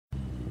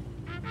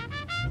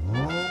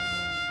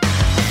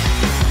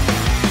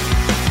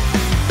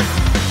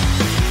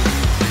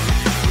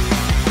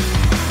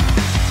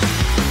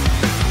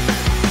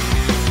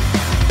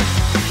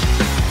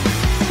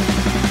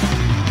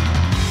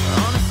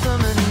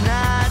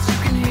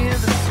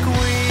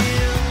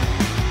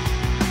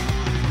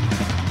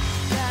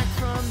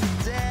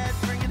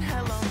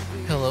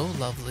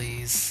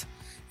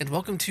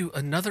welcome to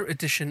another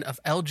edition of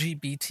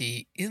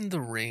LGBT in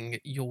the Ring,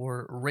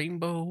 your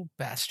rainbow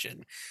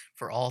bastion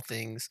for all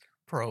things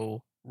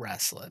pro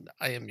wrestling.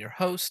 I am your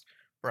host,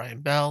 Brian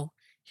Bell,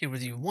 here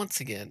with you once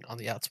again on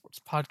the Outsports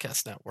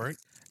Podcast Network.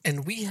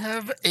 And we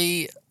have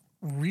a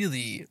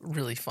really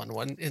fun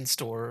one in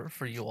store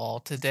for you all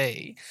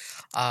today.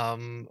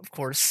 Of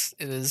course,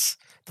 it is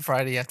the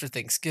Friday after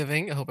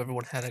Thanksgiving. I hope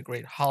everyone had a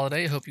great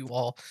holiday. I hope you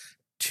all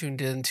tuned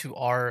in to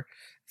our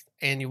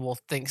annual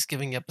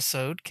Thanksgiving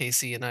episode.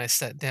 Casey and I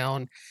sat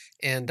down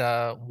and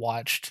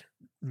watched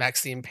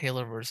Max the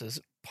Impaler versus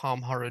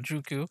Palm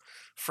Harajuku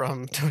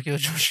from Tokyo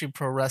Joshi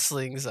Pro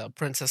Wrestling's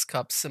Princess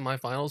Cup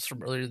semifinals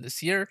from earlier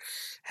this year.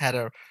 Had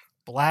a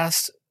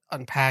blast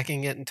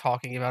unpacking it and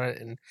talking about it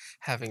and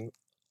having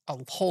a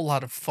whole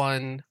lot of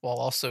fun while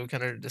also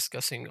kind of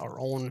discussing our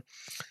own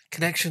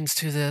connections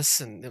to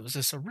this. And it was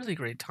just a really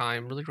great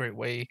time, really great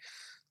way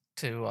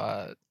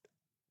to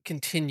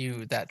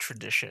continue that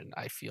tradition,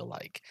 I feel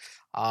like.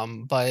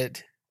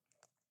 But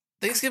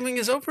Thanksgiving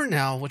is over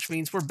now, which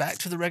means we're back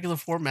to the regular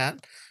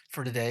format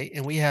for today,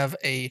 and we have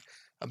a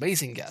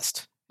amazing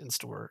guest in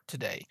store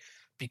today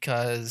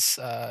because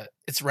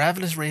it's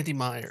Ravenous Randy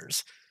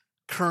Myers,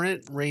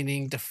 current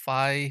reigning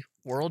Defy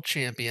World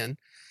Champion,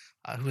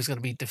 who is going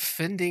to be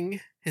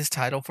defending his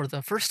title for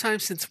the first time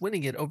since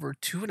winning it over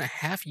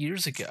 2.5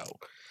 years ago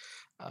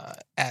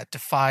at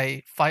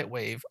Defy Fight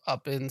Wave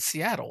up in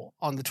Seattle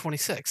on the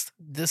 26th,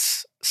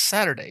 this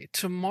Saturday,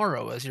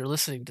 tomorrow, as you're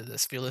listening to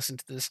this, if you're listening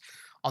to this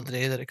on the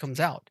day that it comes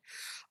out.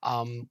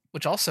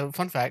 Which also,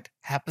 fun fact,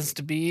 happens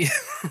to be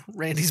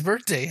Randy's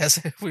birthday, as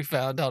we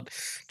found out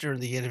during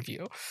the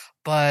interview.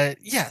 But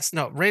yes,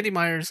 no, Randy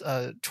Myers,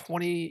 a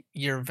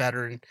 20-year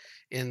veteran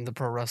in the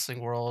pro wrestling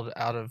world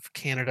out of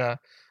Canada,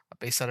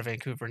 based out of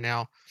Vancouver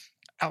now.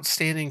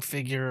 Outstanding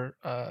figure,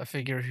 a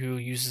figure who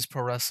uses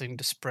pro wrestling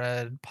to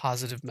spread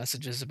positive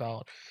messages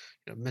about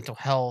mental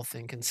health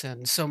and consent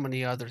and so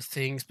many other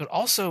things, but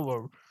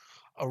also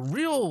a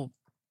real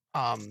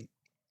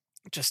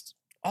just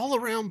all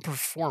around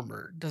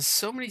performer. Does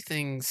so many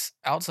things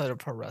outside of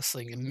pro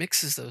wrestling and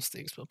mixes those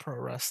things with pro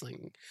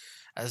wrestling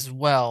as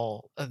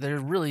well. There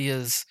really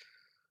is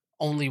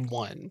only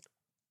one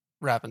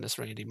Ravenous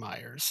Randy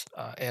Myers,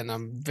 and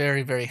I'm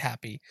very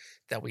happy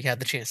that we had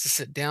the chance to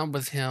sit down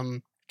with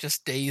him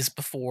just days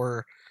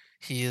before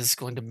he is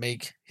going to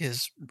make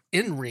his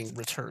in-ring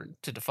return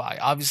to Defy.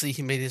 Obviously,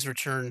 he made his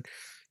return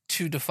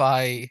to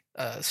Defy,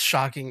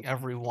 shocking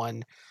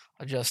everyone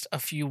just a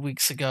few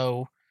weeks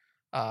ago,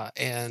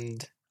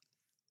 and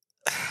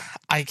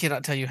I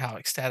cannot tell you how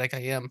ecstatic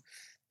I am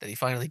that he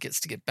finally gets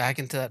to get back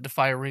into that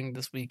Defy ring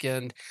this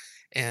weekend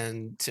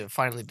and to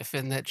finally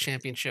defend that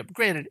championship.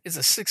 Granted, it's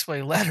a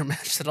six-way ladder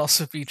match that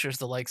also features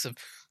the likes of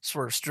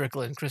Swerve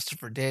Strickland,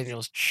 Christopher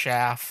Daniels,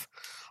 Schaff.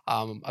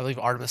 I believe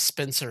Artemis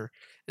Spencer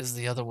is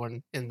the other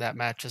one in that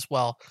match as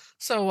well.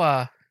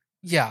 So,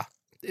 yeah,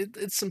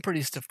 it's some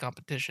pretty stiff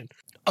competition.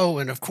 Oh,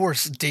 and of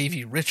course,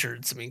 Davey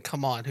Richards. I mean,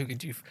 come on,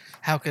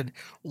 how could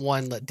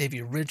one let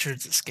Davey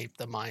Richards escape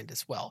the mind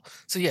as well?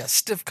 So yeah,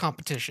 stiff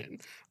competition,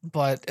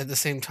 but at the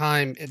same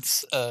time,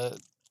 it's a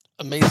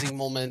amazing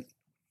moment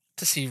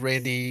to see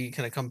Randy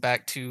kind of come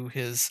back to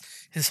his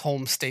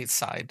home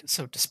stateside,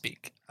 so to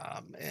speak.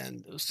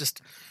 And it was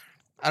just,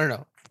 I don't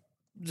know,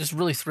 just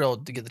really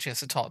thrilled to get the chance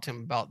to talk to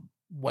him about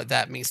what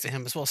that means to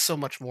him as well as so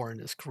much more in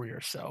his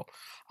career. So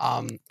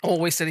I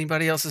won't waste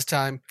anybody else's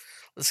time.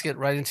 Let's get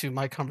right into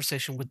my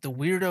conversation with the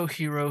weirdo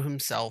hero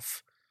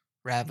himself,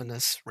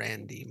 Ravenous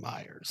Randy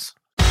Myers.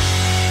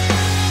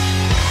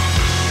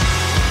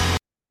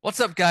 What's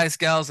up, guys,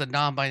 gals, and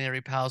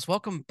non-binary pals?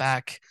 Welcome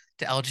back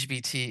to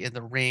LGBT in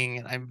the Ring.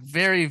 And I'm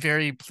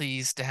very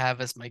pleased to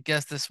have as my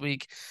guest this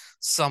week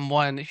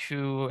someone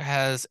who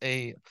has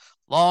a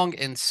long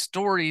and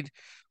storied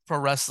pro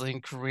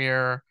wrestling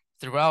career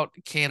throughout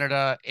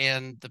Canada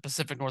and the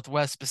Pacific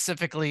Northwest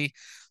specifically,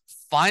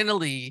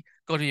 finally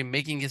going to be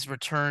making his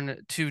return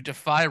to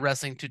Defy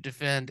Wrestling to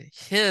defend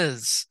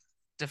his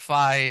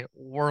Defy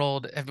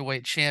World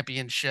Heavyweight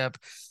Championship.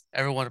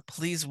 Everyone,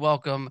 please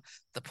welcome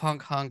the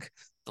punk hunk,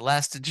 the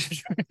last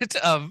degenerate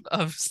of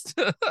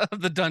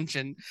the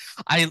dungeon.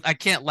 I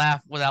can't laugh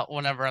I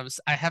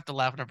have to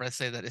laugh whenever I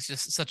say that. It's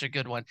just such a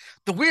good one.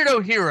 The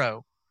weirdo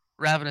hero,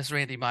 Ravenous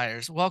Randy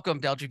Myers.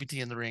 Welcome to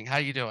LGBT in the Ring. How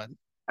you doing?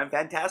 I'm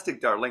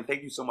fantastic, darling.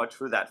 Thank you so much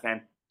for that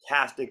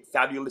fantastic,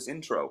 fabulous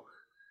intro.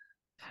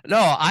 No,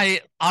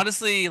 I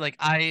honestly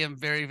I am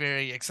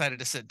very excited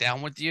to sit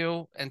down with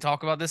you and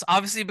talk about this.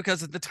 Obviously,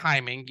 because of the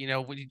timing,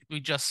 we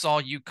just saw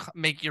you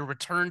make your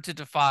return to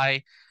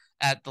Defy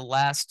at the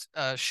last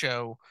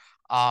show,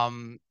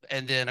 and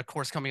then of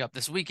course coming up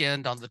this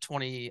weekend on the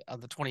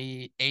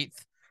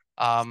 28th,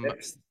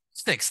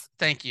 6th.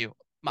 Thank you.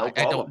 No I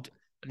problem. don't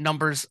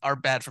numbers are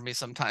bad for me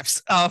sometimes.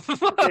 Hey,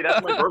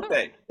 that's my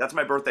birthday. That's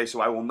my birthday,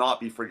 so I will not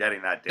be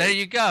forgetting that date. There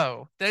you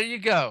go. There you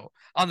go.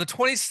 On the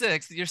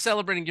 26th, you're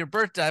celebrating your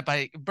birthday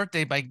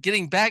by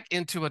getting back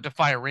into a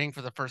Defy ring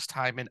for the first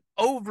time in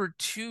over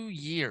 2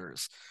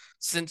 years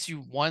since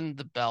you won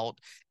the belt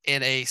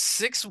in a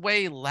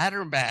six-way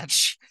ladder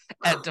match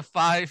at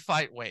Defy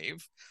Fight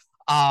Wave.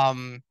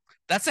 Um,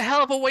 that's a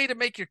hell of a way to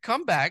make your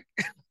comeback.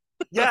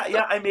 Yeah,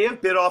 yeah, I may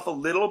have bit off a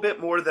little bit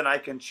more than I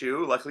can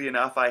chew. Luckily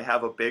enough, I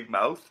have a big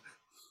mouth.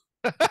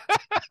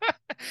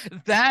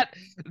 that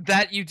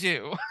that you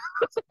do.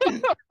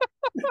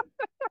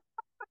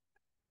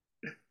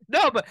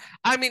 No, but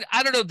I mean,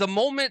 I don't know. The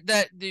moment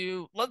that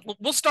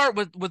we'll start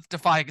with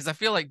Defy because I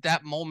feel like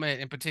that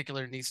moment in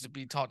particular needs to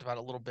be talked about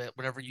a little bit.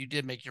 Whenever you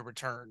did make your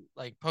return,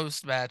 like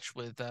post match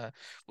with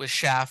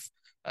Shaft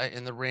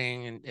in the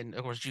ring, and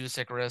of course Judas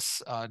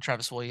Icarus,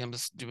 Travis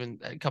Williams doing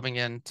coming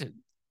in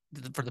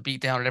for the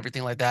beatdown and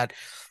everything like that.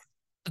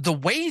 The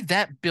way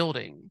that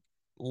building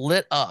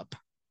lit up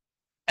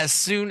as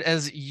soon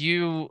as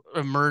you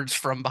emerge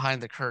from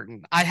behind the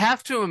curtain. I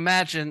have to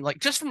imagine, like,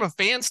 just from a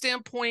fan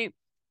standpoint,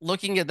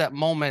 looking at that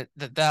moment,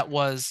 that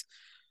was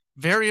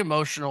very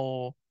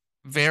emotional,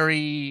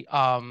 very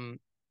one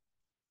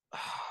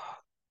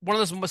of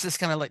those moments that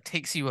kind of like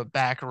takes you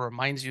aback or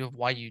reminds you of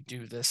why you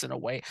do this in a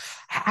way.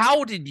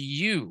 How did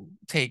you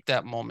take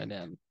that moment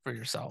in for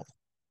yourself?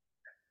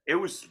 It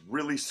was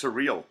really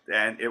surreal,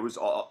 and it was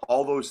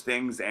all those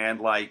things, and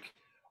like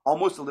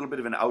almost a little bit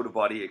of an out of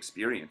body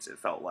experience. It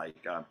felt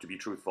like, to be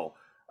truthful,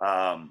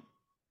 um,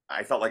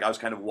 I felt like I was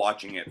kind of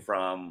watching it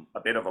from a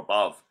bit of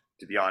above.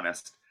 To be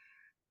honest,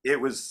 it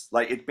was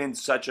like it'd been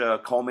such a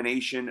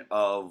culmination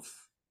of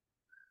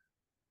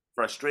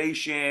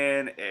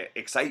frustration,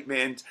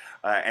 excitement,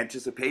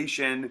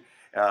 anticipation,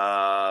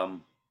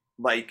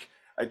 like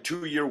a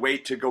 2 year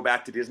wait to go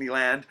back to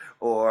Disneyland,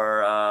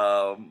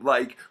 or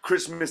like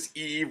Christmas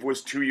Eve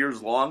was 2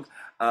 years long.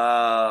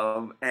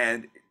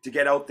 And to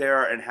get out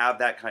there and have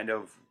that kind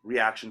of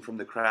reaction from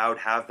the crowd,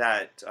 have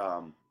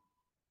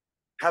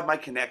my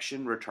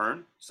connection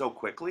return so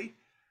quickly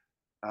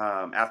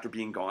after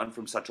being gone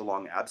from such a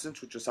long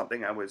absence, which is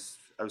something I was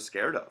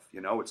scared of.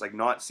 It's like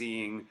not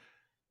seeing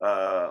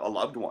a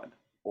loved one,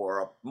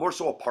 or more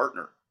so a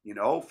partner,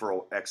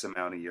 for X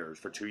amount of years,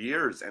 for 2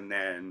 years, and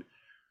then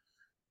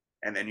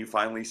you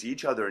finally see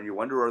each other, and you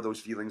wonder, are those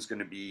feelings going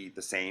to be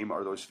the same?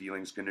 Are those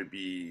feelings going to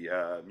be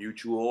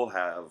mutual?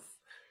 Have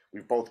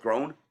we've both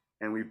grown,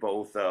 and we've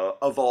both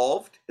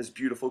evolved as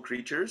beautiful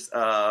creatures?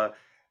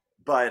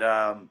 But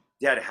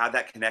yeah, to have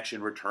that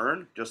connection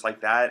return just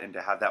like that, and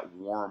to have that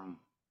warm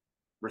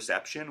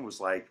reception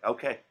was like,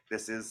 okay,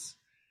 this is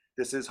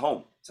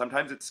home.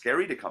 Sometimes it's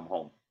scary to come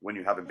home when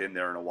you haven't been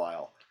there in a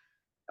while.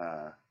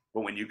 Uh,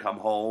 but when you come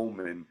home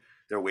and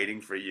they're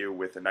waiting for you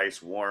with a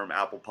nice warm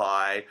apple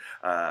pie,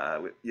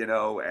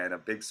 and a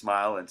big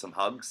smile and some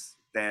hugs,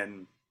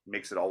 then it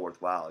makes it all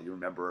worthwhile. You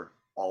remember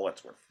all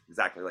it's worth,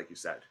 exactly like you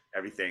said.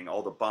 Everything,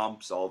 all the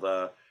bumps, all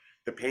the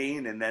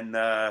pain, and then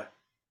the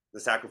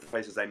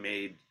sacrifices I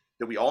made,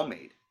 that we all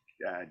made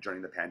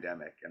during the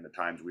pandemic, and the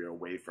times we were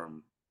away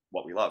from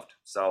what we loved.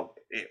 So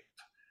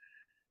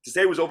to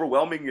say it was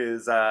overwhelming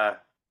is an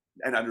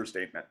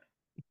understatement.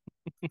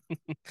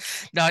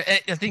 No,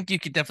 I think you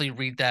could definitely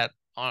read that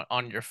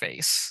on your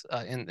face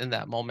in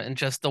that moment, and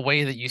just the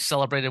way that you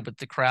celebrated with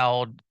the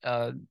crowd,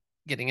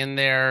 getting in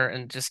there,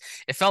 and just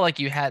it felt like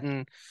you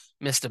hadn't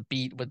missed a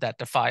beat with that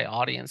Defy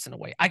audience in a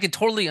way. I could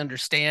totally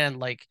understand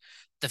like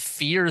the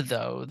fear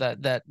though,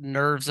 that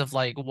nerves of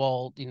like,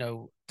 well,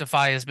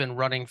 Defy has been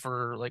running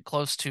for like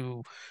close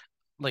to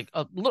like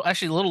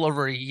actually a little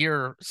over a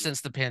year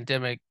since the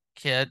pandemic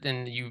hit,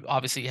 and you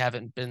obviously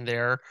haven't been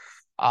there.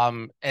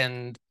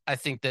 And I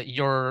think that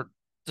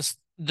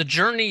the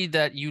journey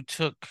that you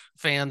took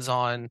fans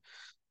on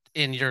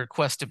in your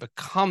quest to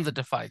become the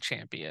Defy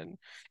champion,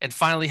 and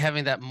finally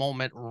having that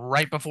moment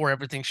right before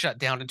everything shut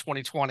down in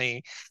 2020.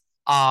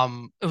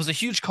 It was a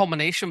huge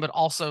culmination, but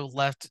also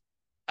left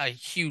a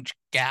huge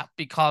gap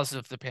because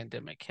of the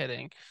pandemic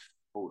hitting.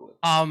 Totally.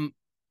 Um,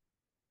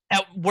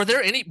 were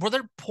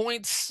there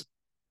points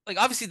like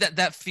obviously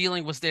that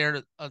feeling was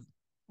there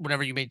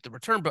whenever you made the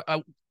return,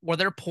 but were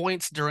there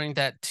points during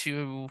that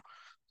two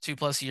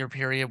plus year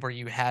period where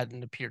you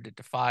hadn't appeared to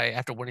Defy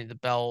after winning the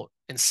belt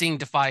and seeing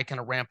Defy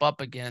kind of ramp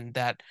up again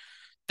that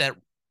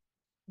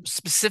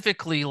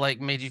specifically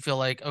like made you feel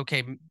like,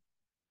 okay,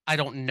 I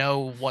don't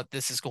know what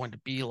this is going to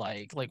be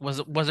like? Like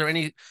was there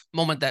any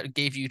moment that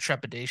gave you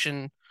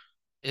trepidation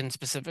in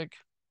specific?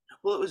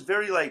 Well, it was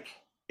very like,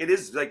 it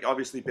is like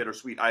obviously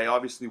bittersweet. I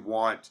obviously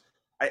want,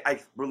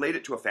 I relate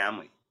it to a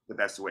family the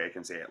best way I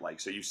can say it.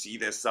 Like, so you see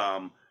this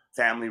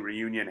family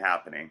reunion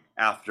happening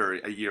after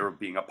a year of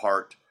being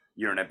apart,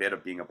 year and a bit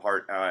of being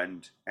apart,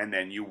 and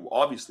then you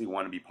obviously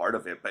want to be part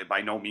of it, but by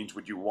no means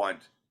would you want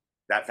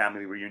that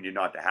family reunion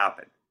not to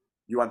happen.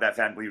 You want that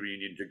family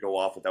reunion to go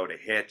off without a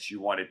hitch. You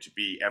want it to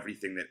be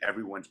everything that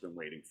everyone's been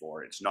waiting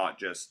for. It's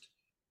not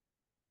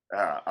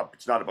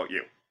about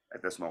you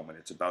at this moment.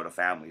 It's about a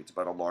family. It's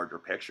about a larger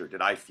picture.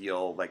 Did I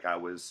feel like I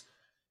was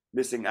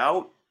missing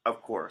out?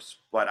 Of course,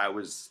 but I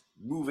was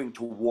moving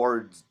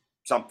towards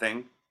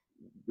something,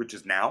 which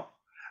is now,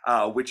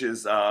 which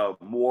is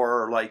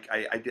more like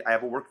I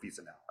have a work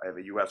visa now. I have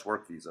a U.S.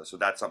 work visa, so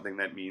that's something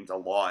that means a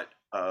lot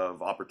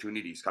of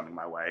opportunities coming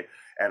my way,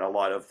 and a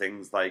lot of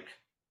things like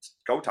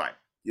go time.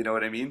 You know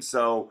what I mean?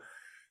 So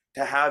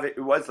to have it,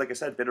 it was, like I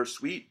said,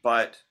 bittersweet,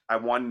 but I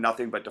want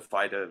nothing but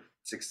Defy to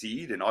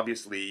succeed and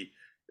obviously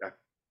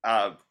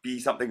be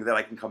something that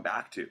I can come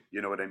back to.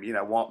 You know what I mean?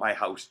 I want my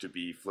house to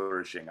be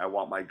flourishing. I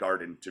want my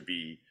garden to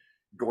be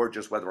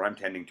gorgeous, whether I'm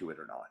tending to it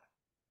or not.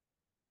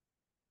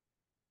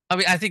 I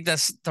mean, I think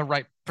that's the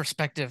right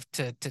perspective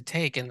to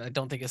take, and I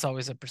don't think it's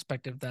always a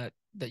perspective that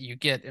you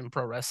get in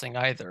pro wrestling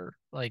either.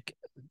 Like,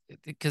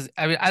 because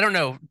I mean, I don't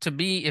know. To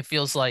me, it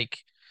feels like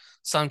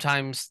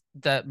sometimes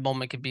that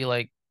moment could be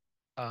like,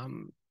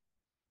 um,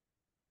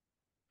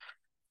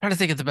 trying to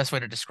think of the best way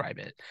to describe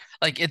it.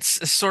 Like,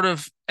 it's sort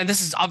of, and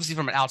this is obviously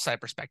from an outside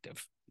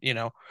perspective, you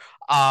know,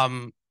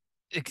 um,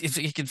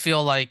 it can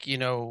feel like,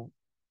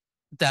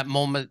 that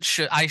moment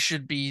I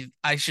should be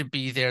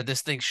there.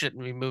 This thing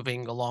shouldn't be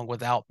moving along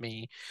without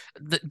me.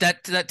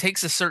 That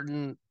takes a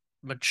certain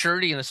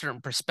maturity and a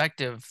certain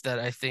perspective that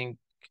I think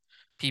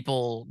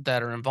people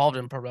that are involved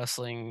in pro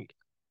wrestling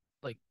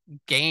like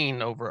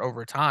gain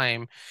over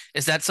time.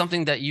 Is that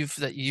something that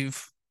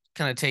you've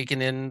kind of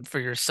taken in for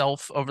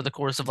yourself over the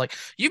course of like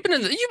you've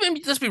been,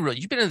 let's be real,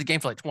 you've been in the game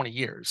for like 20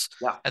 years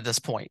Yeah, at this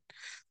point.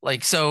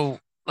 Like so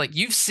like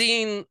you've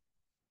seen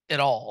it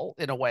all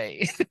in a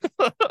way.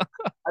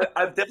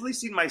 I've definitely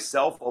seen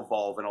myself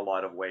evolve in a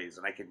lot of ways,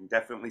 and I can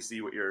definitely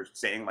see what you're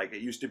saying. Like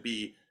it used to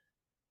be,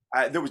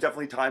 there was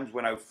definitely times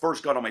when I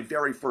first got on my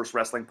very first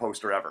wrestling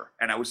poster ever,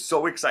 and I was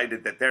so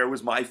excited that there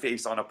was my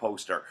face on a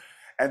poster.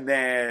 And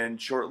then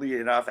shortly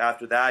enough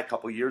after that, a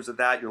couple of years of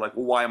that, you're like,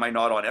 well, why am I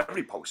not on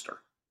every poster?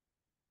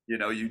 You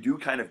know, you do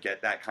kind of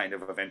get that kind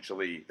of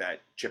eventually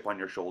that chip on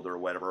your shoulder or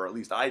whatever, or at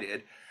least I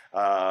did.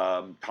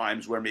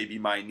 Times where maybe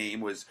my name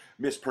was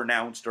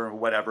mispronounced or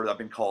whatever. I've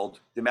been called,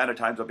 the amount of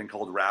times I've been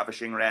called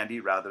Ravishing Randy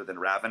rather than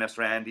Ravenous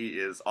Randy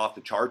is off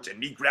the charts. And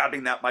me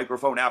grabbing that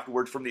microphone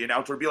afterwards from the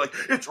announcer and be like,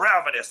 it's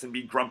Ravenous, and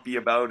be grumpy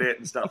about it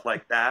and stuff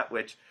like that,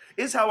 which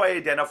is how I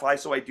identify.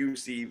 So I do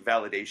see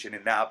validation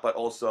in that, but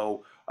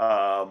also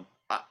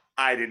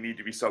I didn't need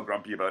to be so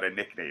grumpy about a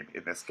nickname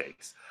in this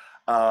case.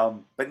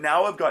 But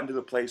now I've gotten to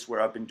the place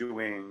where I've been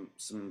doing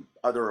some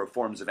other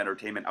forms of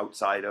entertainment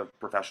outside of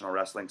professional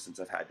wrestling since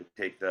I've had to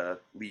take the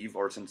leave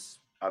or since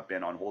I've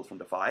been on hold from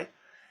Defy.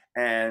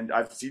 And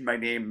I've seen my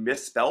name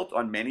misspelt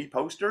on many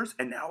posters,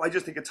 and now I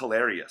just think it's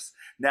hilarious.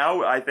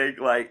 Now I think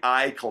like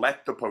I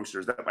collect the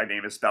posters that my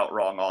name is spelt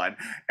wrong on,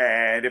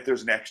 and if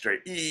there's an extra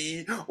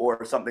E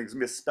or something's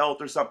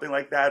misspelt or something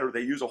like that, or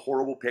they use a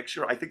horrible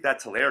picture, I think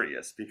that's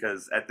hilarious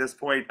because at this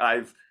point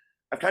I've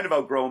kind of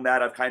outgrown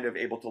that. I've kind of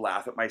able to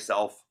laugh at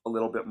myself a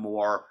little bit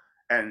more,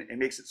 and it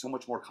makes it so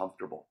much more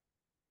comfortable.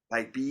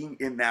 Like being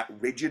in that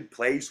rigid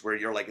place where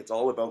you're like, it's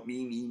all about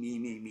me, me, me,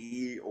 me,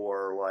 me,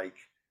 or like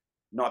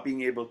not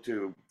being able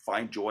to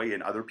find joy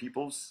in other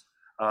people's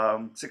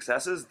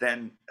successes,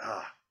 then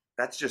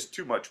that's just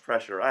too much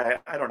pressure.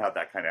 I don't have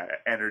that kind of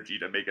energy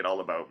to make it all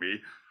about me.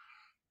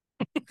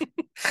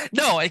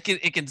 No, it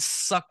can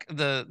suck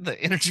the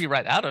energy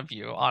right out of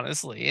you,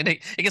 honestly, and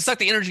it can suck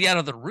the energy out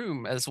of the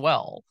room as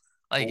well.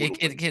 Like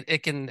Totally.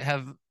 it can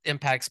have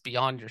impacts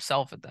beyond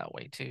yourself in that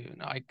way too.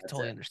 No, I That's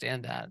totally it.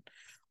 understand that.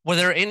 Were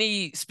there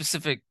any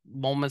specific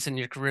moments in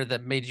your career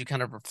that made you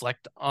kind of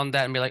reflect on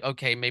that and be like,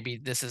 okay, maybe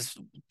this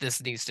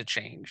needs to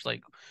change?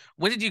 Like,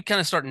 when did you kind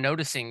of start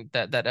noticing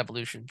that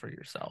evolution for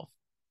yourself?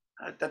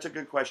 That's a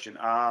good question.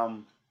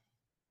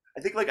 I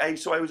think like I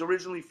was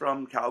originally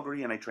from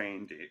Calgary and I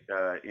trained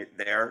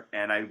there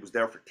and I was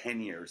there for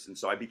 10 years. And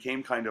so I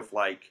became kind of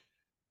like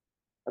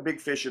a big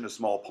fish in a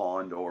small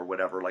pond or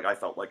whatever. Like I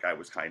felt like I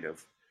was kind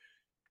of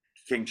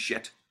king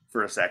shit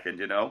for a second,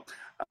 you know?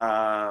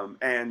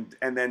 And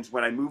then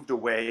when I moved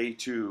away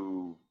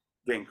to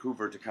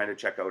Vancouver to kind of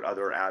check out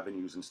other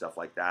avenues and stuff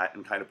like that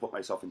and kind of put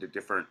myself into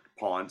different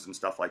ponds and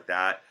stuff like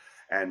that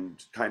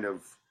and kind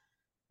of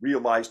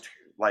realized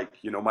like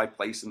my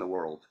place in the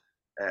world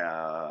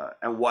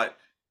and what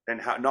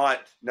and how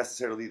not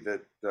necessarily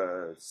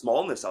the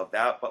smallness of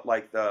that but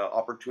like the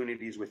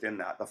opportunities within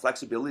that, the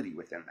flexibility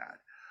within that.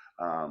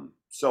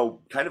 So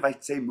kind of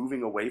I'd say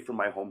moving away from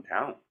my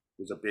hometown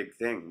was a big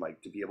thing,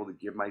 like to be able to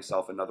give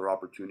myself another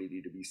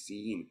opportunity to be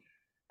seen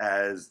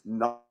as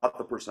not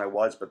the person I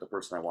was but the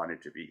person I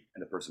wanted to be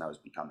and the person I was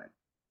becoming.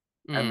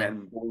 And Mm.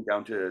 then going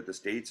down to the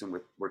States and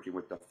with working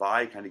with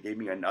Defy kind of gave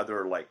me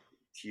another like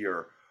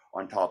tier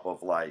on top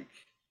of like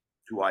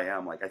who I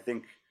am. Like I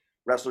think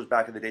wrestlers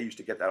back in the day used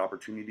to get that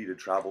opportunity to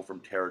travel from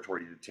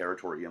territory to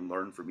territory and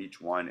learn from each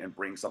one and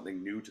bring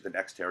something new to the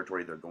next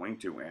territory they're going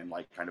to and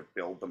like kind of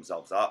build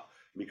themselves up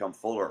and become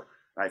fuller.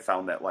 And I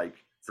found that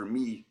like for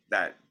me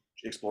that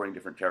exploring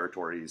different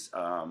territories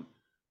and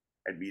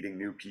meeting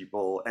new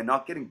people and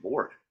not getting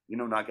bored,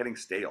 not getting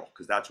stale,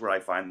 because that's where I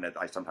find that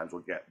I sometimes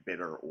will get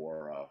bitter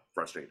or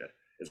frustrated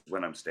is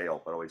when I'm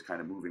stale, but always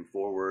kind of moving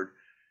forward,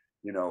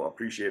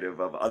 appreciative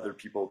of other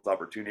people's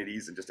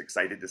opportunities and just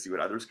excited to see what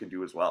others can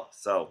do as well.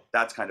 So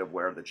that's kind of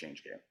where the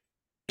change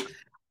came.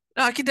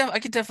 No, I could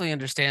definitely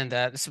understand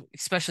that,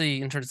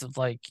 especially in terms of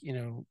like,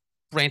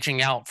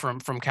 branching out from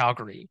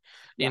Calgary,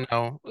 Yeah,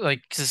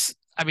 like because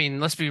I mean,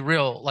 let's be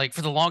real, like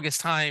for the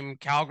longest time,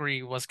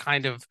 Calgary was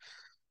kind of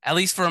at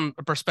least from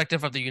a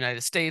perspective of the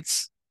United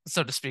States,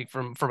 so to speak,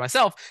 from for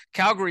myself,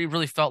 Calgary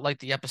really felt like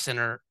the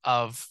epicenter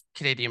of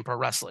Canadian pro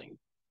wrestling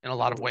in a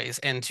lot of ways.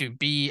 And to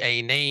be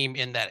a name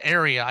in that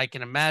area, I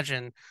can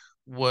imagine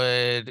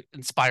would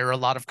inspire a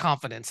lot of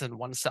confidence in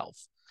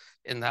oneself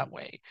in that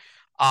way.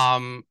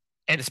 Um,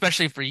 and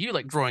especially for you,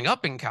 like growing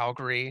up in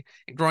Calgary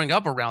and growing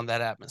up around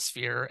that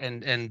atmosphere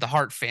and the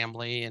Hart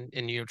family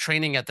and you know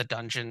training at the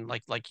dungeon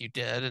like you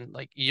did and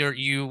like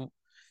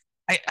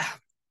I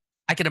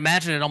I can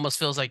imagine it almost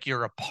feels like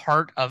you're a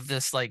part of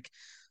this like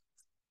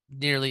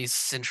nearly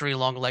century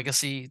long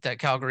legacy that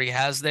Calgary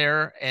has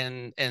there,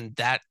 and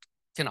that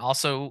can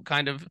also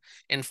kind of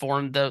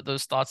inform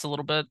those thoughts a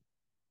little bit.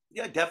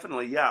 Yeah,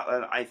 definitely. Yeah,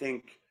 and I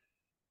think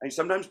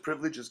sometimes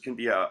privileges can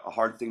be a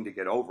hard thing to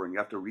get over, and you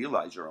have to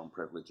realize your own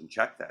privilege and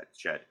check that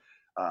shit.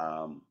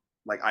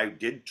 Like I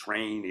did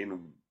train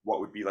in what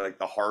would be like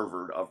the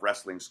Harvard of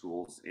wrestling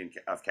schools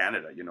of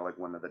Canada. You know, like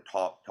one of the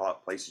top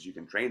places you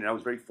can train. And I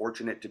was very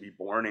fortunate to be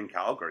born in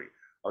Calgary.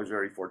 I was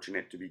very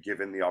fortunate to be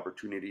given the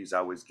opportunities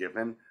I was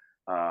given,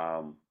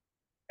 um,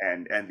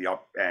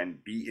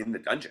 and be in the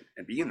dungeon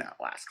and be in that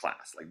last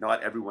class. Like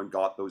not everyone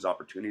got those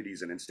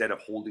opportunities, and instead of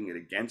holding it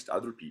against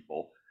other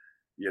people,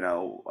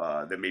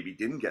 that maybe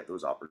didn't get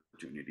those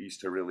opportunities,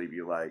 to really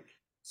be like,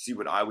 see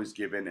what I was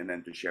given, and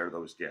then to share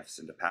those gifts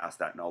and to pass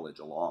that knowledge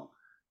along.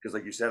 Because,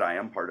 like you said, I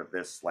am part of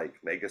this like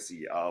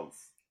legacy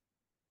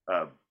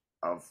uh,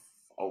 of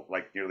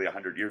like nearly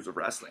 100 years of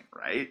wrestling,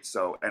 right?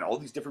 So, and all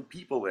these different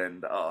people,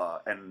 and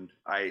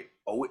I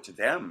owe it to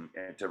them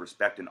and to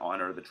respect and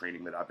honor the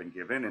training that I've been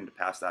given, and to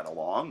pass that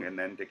along, and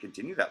then to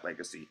continue that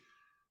legacy.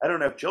 I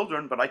don't have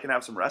children, but I can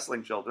have some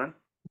wrestling children.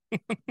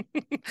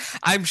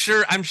 I'm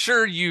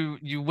sure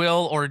you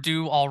will or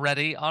do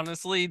already,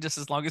 honestly, just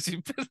as long as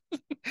you've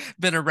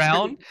been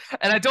around.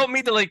 And I don't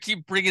mean to like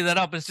keep bringing that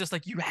up. It's just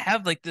like you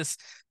have like this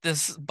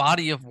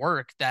body of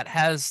work that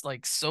has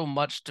like so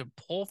much to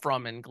pull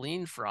from and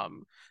glean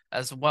from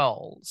as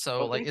well.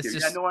 So Oh, like thank it's you. Yeah,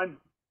 just no,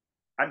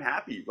 I'm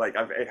happy. Like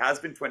it has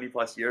been 20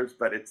 plus years,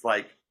 but it's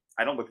like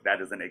I don't look at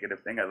that as a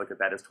negative thing. I look at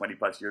that as 20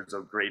 plus years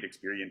of great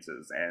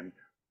experiences and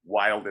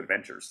wild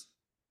adventures.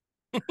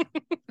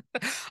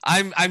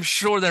 I'm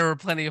sure there were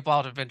plenty of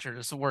wild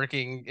adventures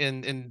working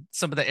in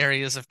some of the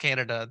areas of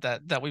Canada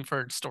that we've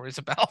heard stories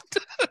about.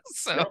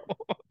 So Yep.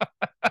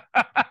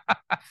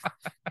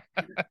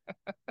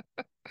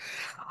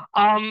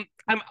 I'm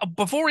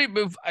before we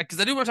move because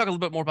I do want to talk a little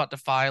bit more about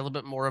Defy, a little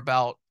bit more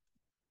about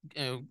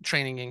you know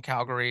training in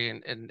Calgary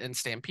and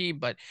Stampede,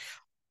 but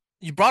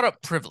you brought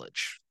up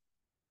privilege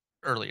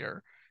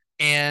earlier,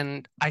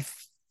 and I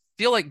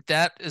feel like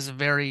that is a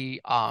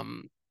very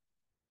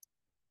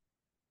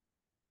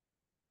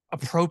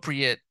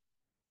appropriate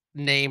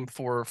name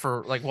for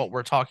like what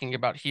we're talking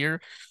about here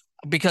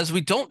because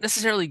we don't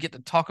necessarily get to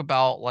talk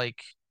about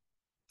like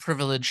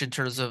privilege in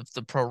terms of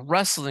the pro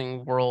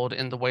wrestling world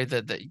in the way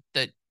that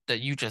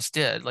you just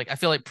did. Like I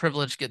feel like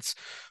privilege gets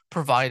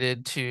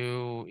provided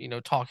to, you know,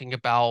 talking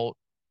about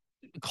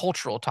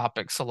cultural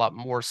topics a lot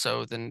more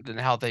so than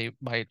how they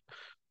might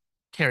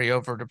carry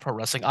over to pro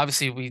wrestling.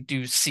 Obviously, we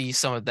do see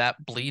some of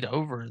that bleed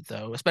over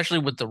though, especially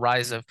with the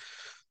rise of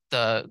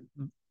the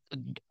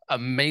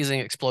amazing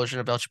explosion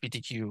of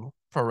LGBTQ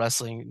pro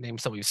wrestling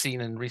names that we've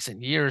seen in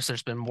recent years.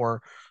 There's been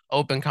more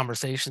open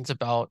conversations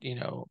about, you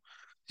know,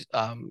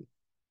 um,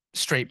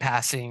 straight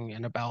passing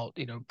and about,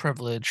 you know,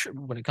 privilege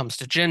when it comes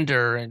to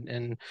gender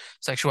and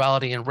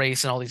sexuality and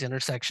race and all these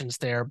intersections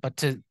there. But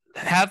to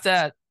have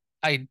that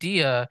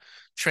idea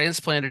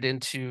transplanted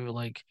into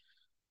like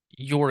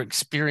your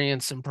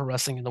experience in pro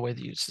wrestling in the way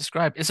that you just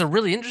described is a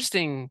really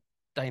interesting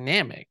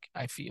dynamic,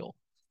 I feel.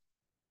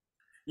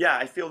 Yeah,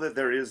 I feel that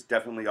there is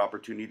definitely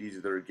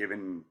opportunities that are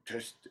given.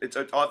 It's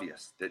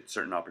obvious that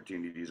certain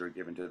opportunities are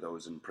given to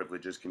those, and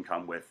privileges can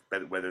come with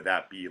whether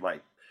that be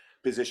like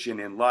position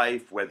in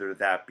life, whether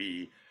that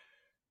be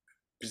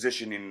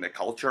position in the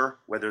culture,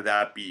 whether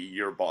that be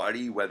your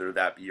body, whether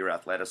that be your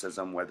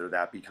athleticism, whether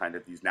that be kind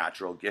of these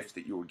natural gifts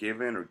that you were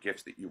given or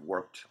gifts that you've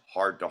worked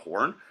hard to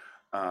horn.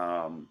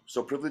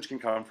 So privilege can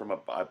come from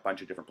a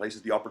bunch of different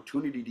places. The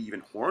opportunity to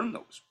even horn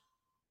those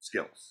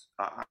skills.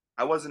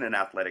 I wasn't an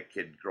athletic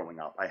kid growing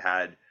up. I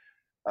had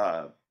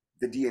uh,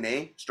 the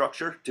DNA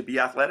structure to be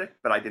athletic,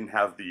 but I didn't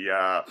have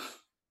the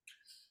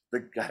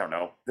I don't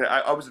know.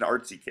 I was an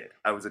artsy kid.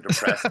 I was a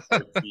depressed,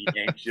 artsy,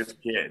 anxious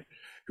kid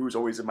who was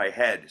always in my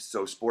head.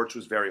 So sports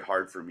was very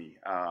hard for me.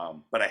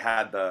 But I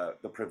had the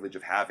privilege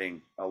of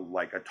having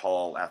a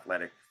tall,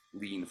 athletic,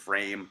 lean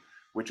frame,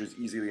 which was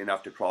easily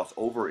enough to cross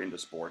over into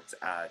sports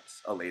at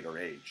a later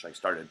age. I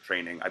started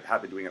training.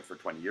 I've been doing it for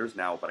 20 years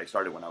now, but I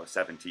started when I was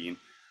 17.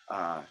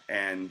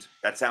 And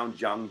that sounds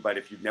young, but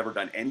if you've never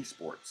done any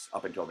sports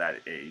up until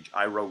that age,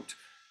 I wrote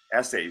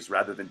essays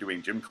rather than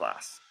doing gym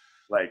class.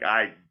 Like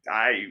I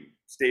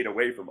stayed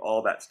away from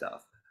all that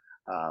stuff.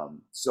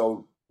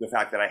 So the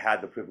fact that I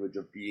had the privilege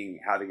of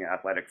having an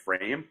athletic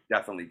frame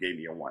definitely gave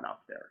me a one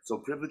up there. So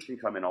privilege can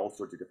come in all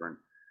sorts of different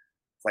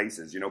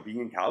places. Being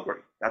in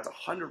Calgary, that's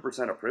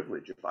 100% a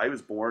privilege. If I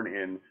was born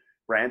in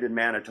Brandon,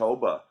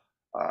 Manitoba,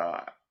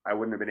 I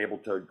wouldn't have been able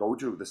to go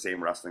to the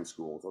same wrestling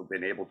schools or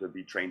been able to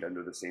be trained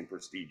under the same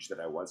prestige that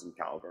I was in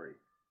Calgary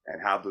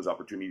and have those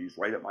opportunities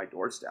right at my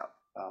doorstep.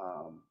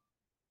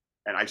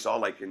 And I saw,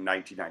 like, in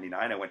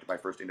 1999, I went to my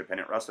first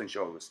independent wrestling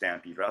show. It was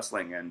Stampede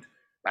Wrestling, and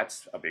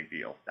that's a big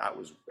deal. That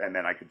was, and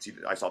then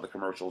I saw the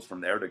commercials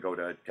from there to go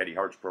to Teddy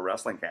Hart's pro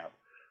wrestling camp,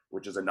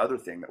 which is another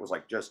thing that was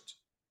like just,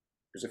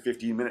 there's a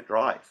 15-minute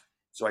drive.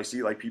 So I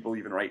see, like, people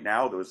even right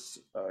now, there was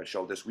a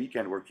show this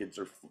weekend where kids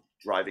are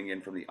driving in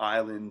from the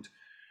island,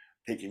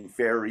 taking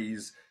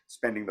ferries,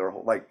 spending their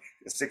whole, like,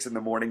 a 6 in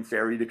the morning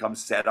ferry to come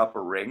set up a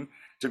ring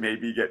to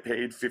maybe get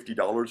paid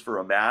 $50 for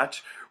a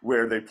match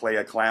where they play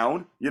a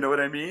clown. You know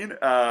what I mean?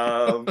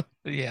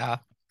 Yeah.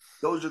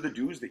 Those are the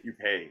dues that you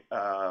pay,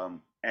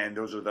 and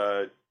those are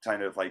the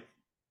kind of like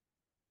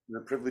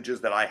the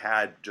privileges that I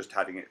had just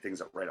having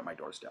things right at my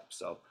doorstep.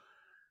 So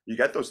you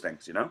get those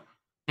things, you know.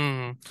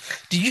 Mm.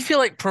 Do you feel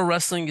like pro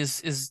wrestling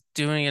is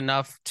doing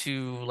enough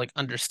to like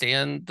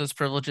understand those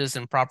privileges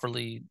and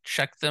properly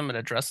check them and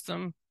address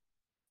them,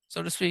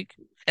 so to speak?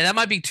 And that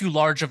might be too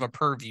large of a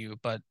purview,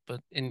 but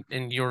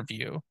in your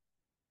view.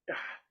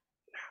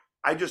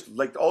 I just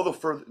like all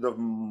the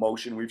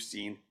motion we've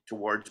seen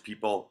towards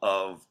people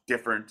of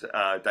different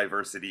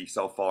diversity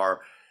so far,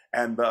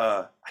 and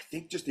I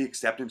think just the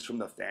acceptance from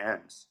the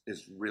fans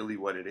is really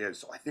what it is.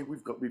 So I think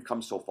we've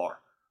come so far.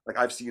 Like,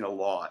 I've seen a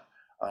lot,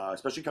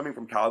 especially coming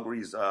from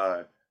Calgary's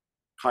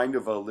kind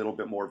of a little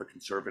bit more of a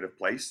conservative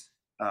place.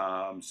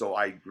 So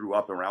I grew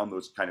up around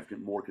those kind of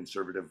more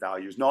conservative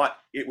values, not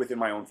it within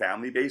my own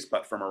family base,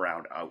 but from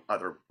around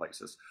other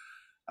places.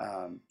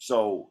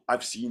 So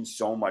I've seen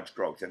so much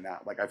growth in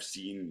that. Like, I've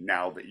seen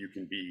now that you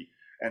can be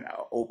an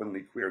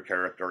openly queer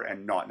character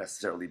and not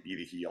necessarily be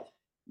the heel.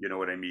 You know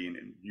what I mean?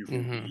 And you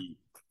can Hmm. be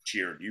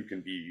cheered, you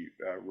can be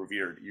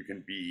revered, you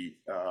can be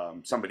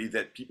somebody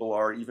that people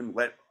are even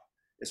let,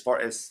 as far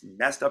as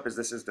messed up as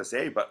this is to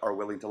say, but are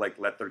willing to, like,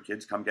 let their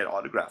kids come get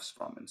autographs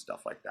from and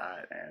stuff like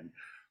that, and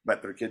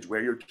let their kids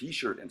wear your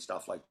T-shirt and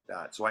stuff like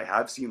that. So I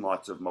have seen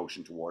lots of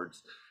motion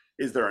towards.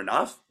 Is there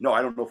enough? No,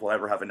 I don't know if we'll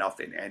ever have enough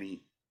in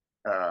any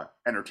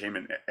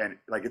entertainment, and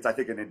like, it's, I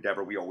think, an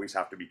endeavor we always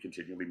have to be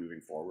continually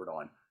moving forward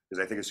on,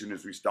 because I think as soon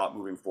as we stop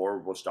moving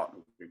forward, we'll stop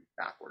moving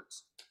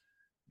backwards.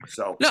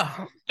 So No,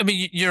 I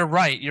mean you're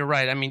right. You're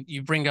right. I mean,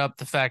 you bring up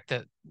the fact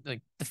that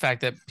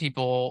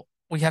people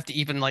we have to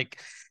even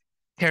like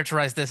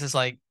characterize this as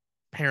like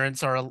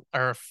parents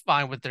are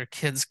fine with their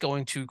kids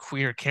going to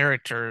queer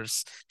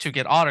characters to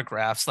get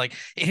autographs. Like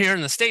here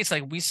in the States,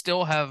 like we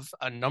still have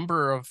a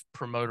number of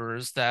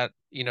promoters that,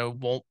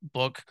 won't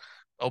book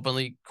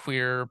openly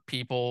queer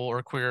people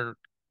or queer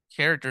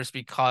characters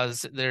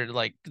because they're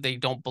like they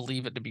don't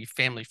believe it to be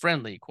family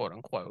friendly, quote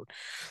unquote.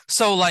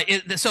 So like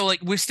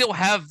we still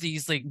have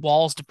these like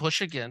walls to push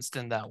against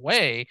in that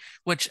way,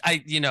 which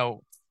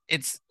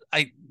it's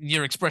I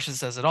your expression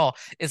says it all.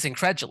 It's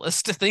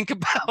incredulous to think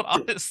about,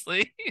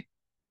 honestly.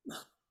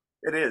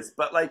 it is,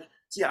 but like,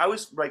 see, I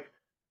was like,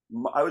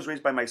 I was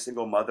raised by my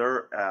single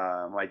mother.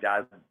 My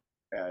dad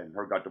and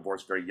her got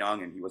divorced very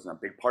young, and he wasn't a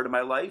big part of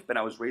my life. And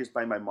I was raised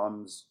by my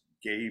mom's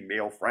gay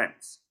male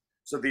friends.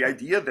 So the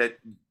idea that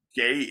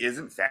gay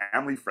isn't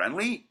family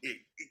friendly, it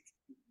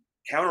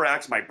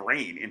counteracts my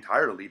brain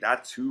entirely.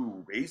 That's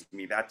who raised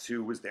me. That's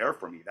who was there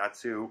for me.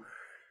 That's who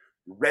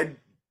read,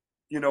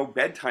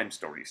 bedtime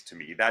stories to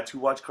me. That's who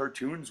watched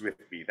cartoons with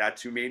me.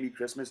 That's who made me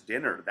Christmas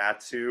dinner.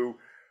 That's who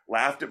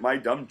laughed at my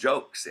dumb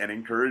jokes and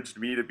encouraged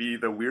me to be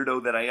the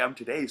weirdo that I am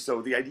today.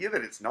 So the idea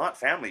that it's not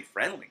family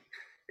friendly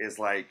is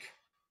like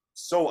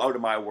so out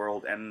of my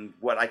world and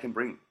what I can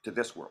bring to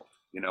this world,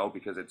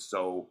 because it's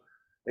so,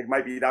 that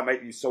might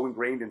be so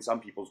ingrained in some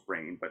people's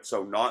brain, but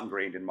so not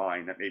ingrained in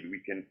mine that maybe we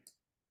can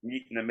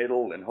meet in the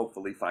middle and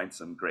hopefully find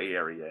some gray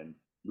area and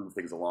move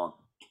things along.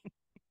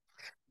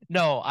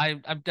 No,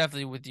 I'm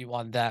definitely with you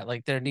on that.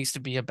 Like there needs to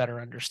be a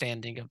better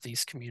understanding of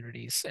these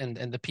communities and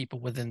the people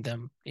within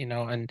them,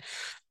 and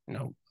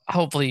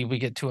hopefully we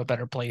get to a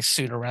better place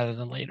sooner rather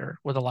than later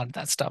with a lot of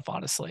that stuff,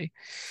 honestly.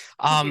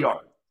 I think we Um,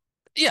 are.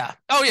 yeah.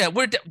 Oh yeah,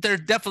 there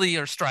definitely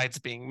are strides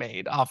being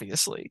made,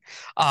 obviously.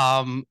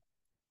 Um,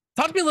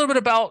 Talk to me a little bit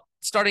about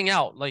starting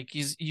out. Like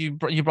you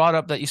brought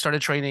up that you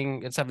started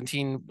training at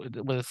 17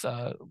 with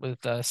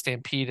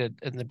Stampede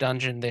in the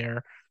dungeon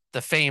there,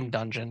 the Fame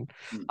dungeon.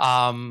 Hmm.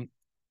 Um,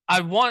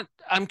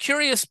 I'm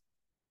curious.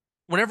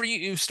 Whenever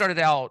you started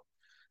out,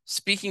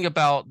 speaking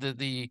about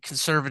the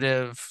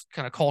conservative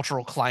kind of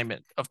cultural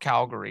climate of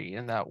Calgary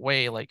in that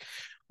way, like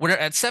when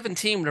at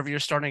 17, whenever you're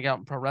starting out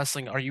in pro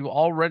wrestling, are you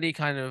already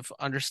kind of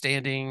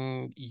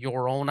understanding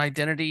your own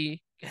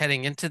identity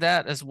heading into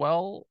that as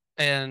well?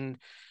 And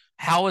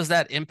how is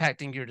that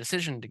impacting your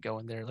decision to go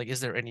in there? Like, is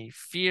there any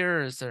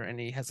fear? Is there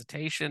any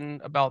hesitation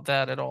about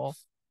that at all?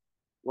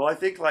 Well, I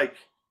think, like,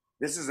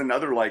 this is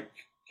another, like,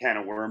 can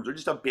of worms or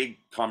just a big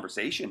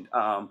conversation.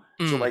 So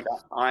Mm, like,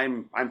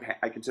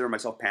 I consider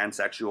myself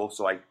pansexual,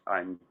 so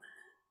I'm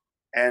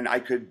and I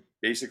could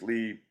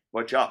basically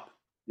butch up.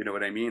 You know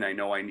what I mean? I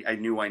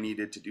knew I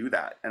needed to do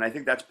that, and I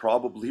think that's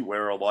probably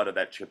where a lot of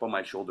that chip on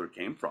my shoulder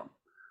came from,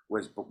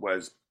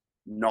 was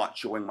not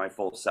showing my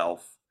full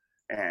self,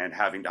 and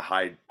having to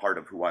hide part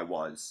of who I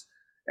was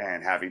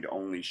and having to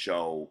only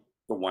show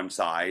the one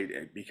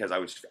side because I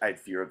had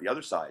fear of the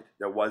other side.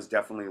 There was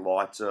definitely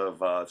lots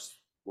of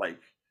like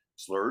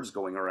slurs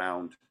going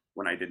around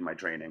when I did my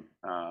training.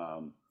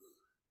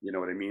 You know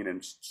what I mean?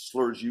 And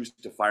slurs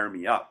used to fire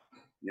me up.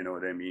 You know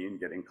what I mean?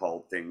 Getting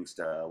called things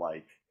to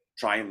like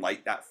try and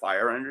light that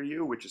fire under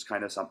you, which is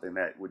kind of something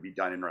that would be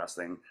done in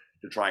wrestling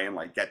to try and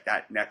like get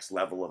that next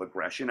level of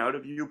aggression out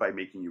of you by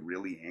making you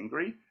really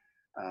angry,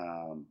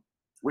 um,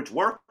 which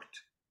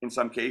worked in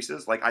some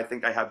cases. Like I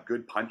think I have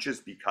good punches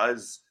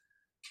because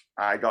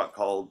I got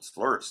called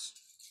slurs.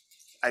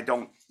 I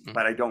don't, Mm.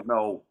 but I don't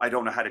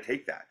know how to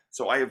take that.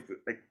 So I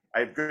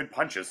have good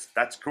punches.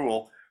 That's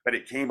cool, but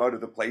it came out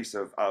of the place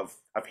of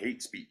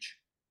hate speech.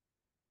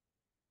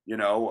 You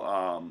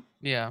know,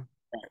 Yeah.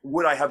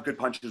 would I have good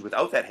punches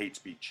without that hate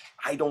speech?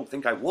 I don't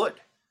think I would.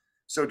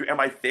 So am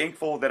I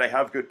thankful that I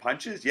have good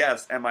punches?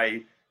 Yes. Am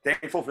I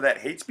thankful for that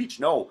hate speech?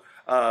 No.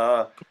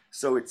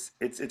 So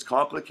it's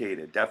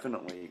complicated,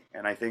 definitely.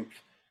 And I think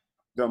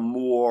the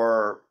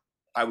more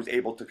I was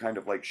able to kind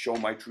of like show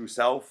my true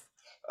self,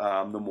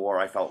 the more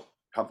I felt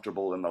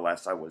comfortable and the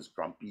less I was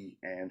grumpy.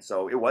 And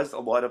so it was a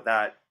lot of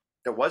that.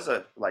 There was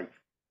a like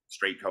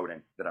straight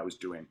coding that I was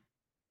doing,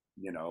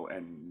 you know,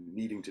 and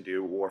needing to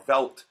do or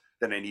felt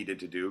that I needed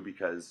to do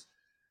because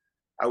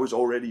I was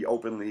already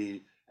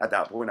openly at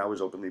that point. I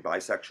was openly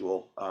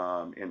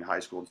bisexual in high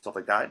school and stuff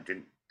like that.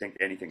 Didn't think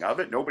anything of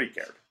it. Nobody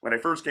cared when I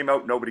first came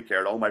out. Nobody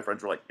cared. All my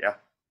friends were like, "Yeah,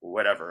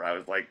 whatever." I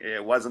was like,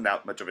 it wasn't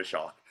that much of a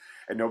shock,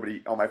 and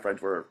nobody. All my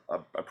friends were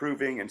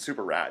approving and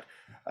super rad.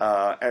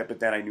 But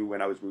then I knew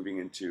when I was moving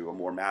into a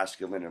more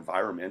masculine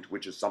environment,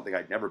 which is something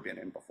I'd never been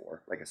in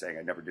before. Like I say,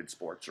 I never did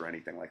sports or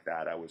anything like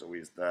that. I was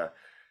always the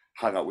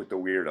hung out with the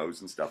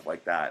weirdos and stuff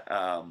like that.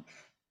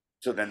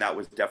 So then that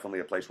was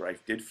definitely a place where I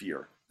did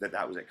fear that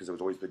that was it because it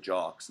was always the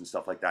jocks and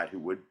stuff like that who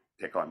would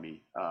pick on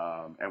me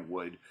and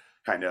would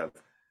kind of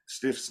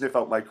sniff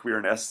out my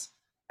queerness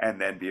and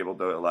then be able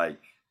to like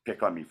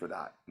pick on me for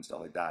that and stuff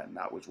like that. And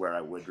that was where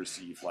I would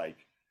receive like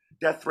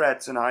death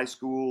threats in high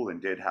school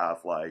and did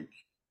have like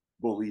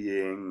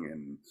bullying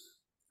and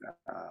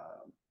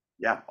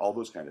yeah, all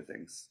those kind of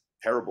things.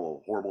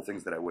 Terrible, horrible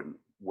things that I wouldn't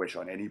wish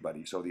on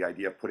anybody. So the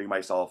idea of putting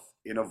myself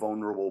in a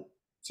vulnerable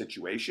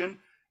situation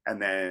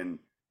and then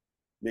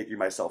making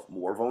myself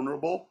more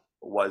vulnerable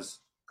was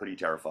pretty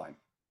terrifying.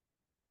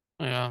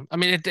 Yeah. I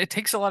mean, it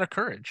takes a lot of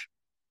courage.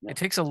 Yeah, It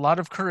takes a lot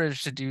of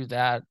courage to do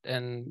that.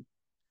 And,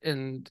 I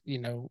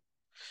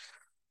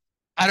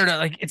don't know,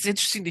 like it's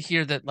interesting to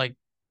hear that like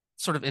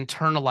sort of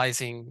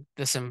internalizing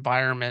this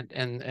environment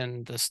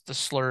and the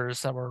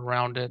slurs that were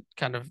around it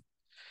kind of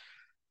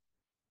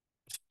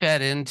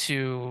fed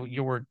into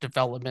your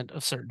development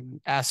of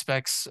certain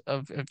aspects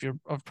of your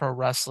of pro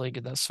wrestling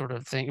and that sort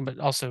of thing. But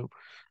also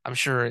I'm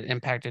sure it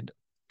impacted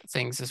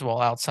things as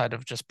well outside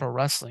of just pro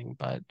wrestling.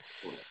 But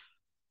totally.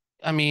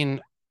 I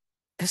mean,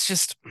 it's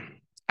just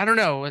I don't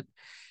know,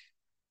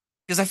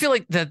 because I feel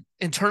like that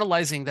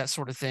internalizing that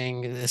sort of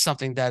thing is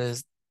something that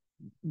is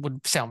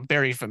would sound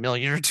very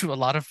familiar to a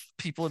lot of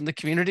people in the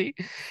community,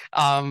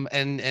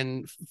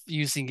 and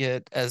using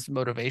it as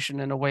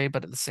motivation in a way,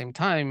 but at the same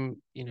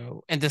time,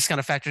 and this kind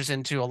of factors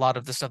into a lot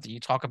of the stuff that you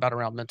talk about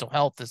around mental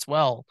health as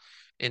well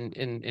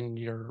in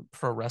your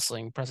pro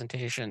wrestling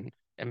presentation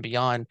and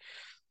beyond.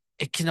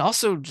 It can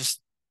also just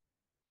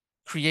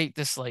create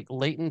this like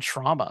latent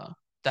trauma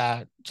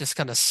that just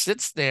kind of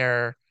sits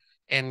there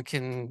and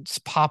can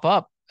just pop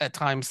up at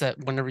times that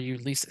whenever you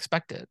least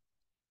expect it.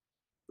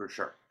 For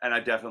sure. And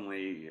I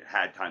definitely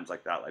had times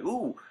like that, like,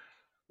 ooh,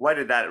 why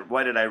did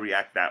I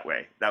react that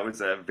way? That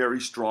was a very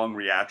strong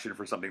reaction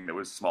for something that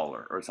was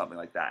smaller or something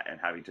like that.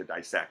 And having to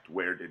dissect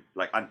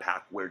like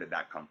unpack where did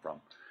that come from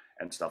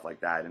and stuff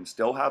like that. And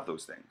still have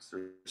those things.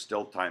 There's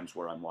still times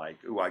where I'm like,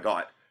 ooh, I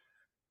got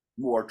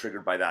more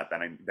triggered by that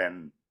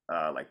than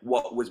like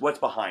what's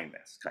behind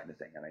this kind of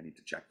thing. And I need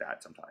to check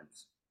that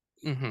sometimes.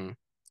 Hmm.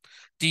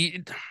 Do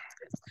you,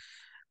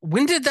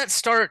 when did that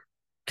start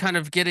kind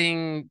of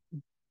getting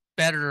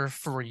better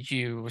for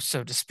you,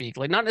 so to speak?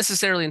 Like not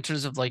necessarily in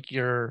terms of like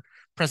your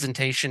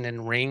presentation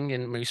and ring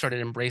and when you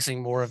started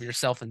embracing more of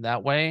yourself in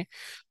that way,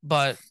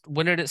 but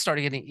when did it start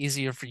getting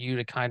easier for you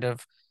to kind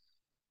of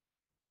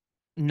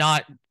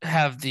not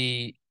have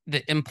the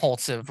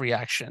impulsive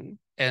reaction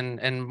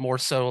and more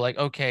so like,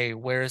 okay,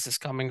 where is this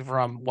coming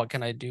from? What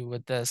can I do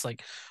with this?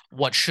 Like,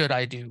 what should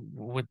I do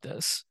with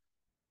this?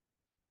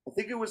 I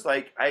think it was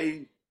like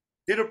I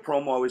did a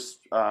promo. I was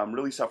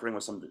really suffering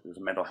with some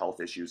mental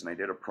health issues, and I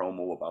did a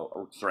promo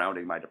about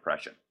surrounding my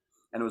depression.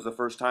 And it was the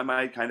first time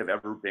I kind of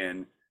ever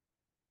been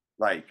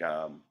like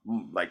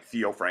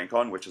Theo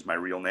Francon, which is my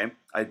real name.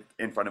 I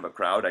in front of a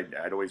crowd.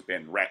 I'd always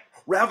been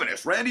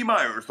Ravenous, Randy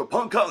Myers, the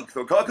punk hunk,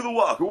 the cock of the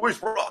walk, who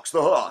always rocks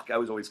the hawk. I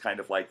was always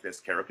kind of like this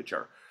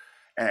caricature.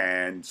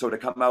 And so to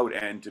come out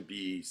and to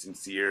be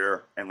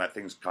sincere and let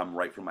things come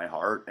right from my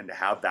heart and to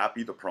have that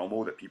be the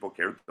promo that people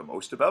cared the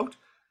most about,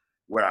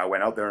 where I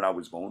went out there and I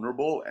was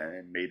vulnerable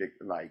and made it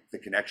like the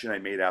connection I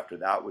made after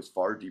that was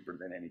far deeper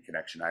than any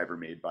connection I ever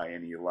made by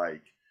any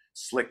like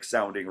slick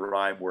sounding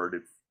rhyme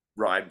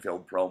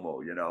filled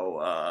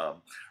promo,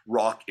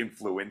 rock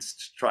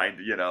influenced, trying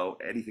to,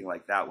 anything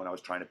like that when I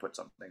was trying to put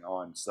something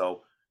on.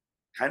 So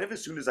kind of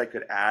as soon as I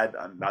could add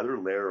another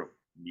layer of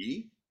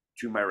me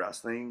to my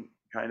wrestling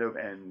kind of,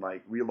 and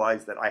like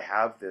realize that I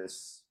have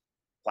this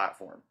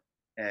platform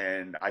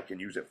and I can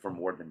use it for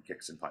more than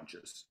kicks and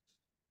punches.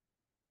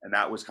 And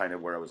that was kind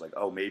of where I was like,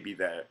 oh, maybe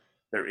that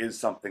there is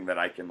something that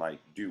I can like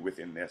do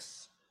within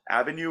this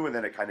avenue. And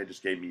then it kind of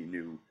just gave me a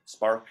new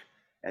spark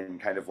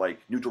and kind of like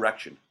new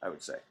direction, I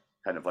would say.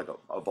 Kind of like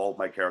evolved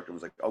my character and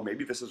was like, oh,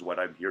 maybe this is what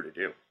I'm here to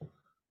do.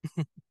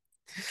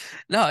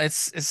 No,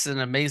 it's an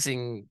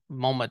amazing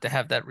moment to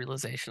have that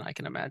realization, I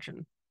can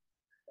imagine.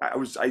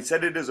 I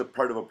said it as a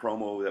part of a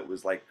promo that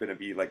was like going to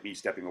be like me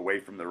stepping away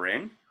from the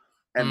ring.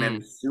 And then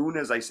Mm. as soon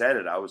as I said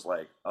it, I was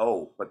like,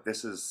 oh, but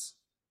this is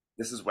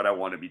what I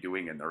want to be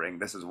doing in the ring.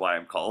 This is why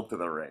I'm called to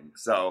the ring.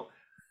 So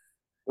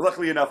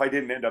luckily enough, I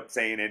didn't end up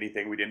saying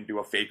anything. We didn't do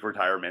a fake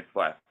retirement,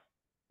 but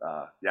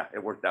yeah,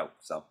 it worked out.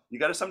 So you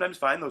got to sometimes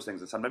find those things,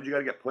 and sometimes you got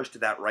to get pushed to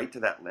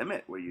that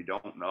limit where you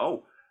don't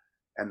know,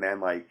 and then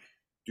like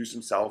do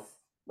some self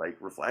like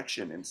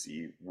reflection and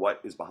see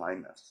what is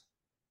behind this.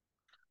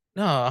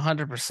 No,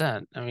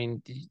 100%. I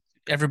mean,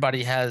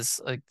 everybody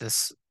has like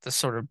this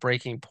sort of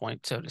breaking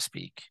point, so to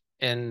speak.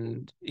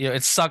 And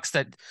it sucks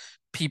that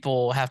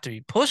people have to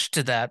be pushed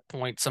to that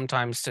point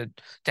sometimes to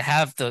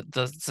have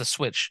the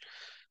switch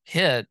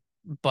hit,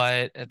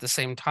 but at the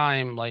same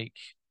time, like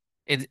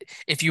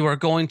if you are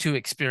going to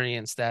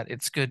experience that,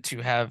 it's good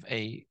to have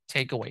a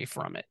takeaway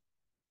from it.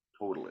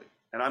 Totally.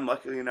 And I'm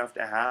lucky enough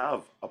to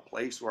have a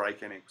place where I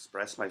can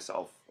express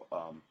myself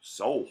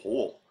so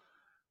whole.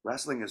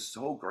 Wrestling is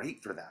so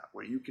great for that,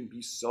 where you can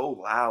be so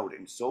loud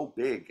and so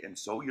big and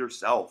so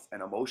yourself,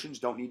 and emotions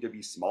don't need to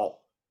be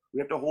small. We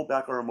have to hold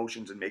back our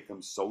emotions and make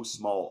them so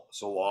small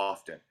so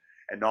often,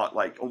 and not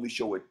like only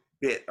show a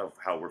bit of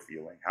how we're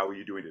feeling. How are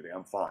you doing today?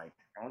 I'm fine.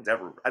 I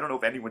don't know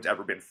if anyone's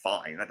ever been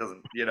fine. That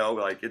doesn't,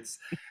 like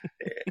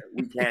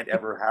we can't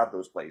ever have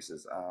those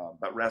places.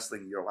 But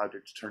wrestling, you're allowed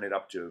to turn it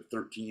up to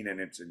 13, and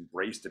it's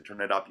embraced to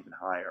turn it up even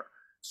higher.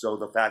 So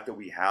the fact that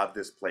we have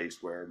this place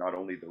where not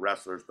only the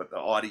wrestlers but the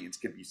audience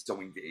can be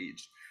so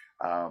engaged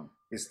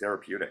is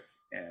therapeutic,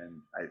 and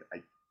I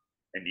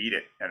need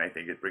it, and I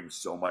think it brings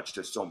so much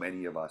to so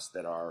many of us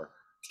that are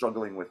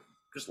struggling with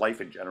just life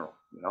in general.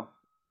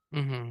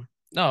 Hmm.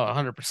 No,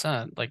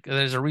 100%. Like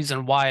there's a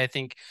reason why I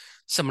think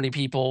so many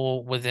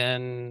people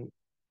within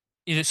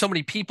so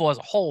many people as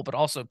a whole, but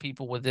also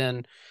people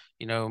within,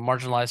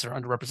 marginalized or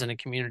underrepresented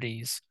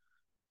communities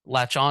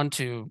latch on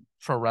to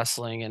pro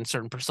wrestling and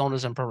certain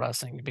personas in pro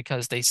wrestling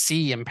because they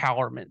see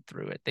empowerment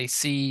through it. They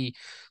see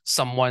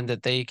someone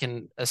that they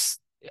can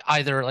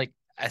either like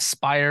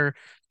aspire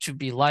to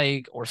be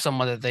like, or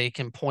someone that they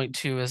can point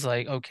to as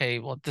like, okay,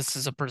 well, this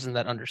is a person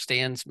that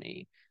understands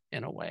me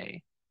in a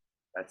way.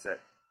 That's it.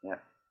 Yeah.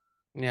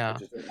 I Yeah.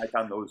 just I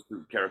found those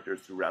two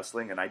characters through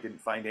wrestling, and I didn't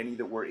find any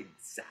that were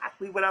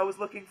exactly what I was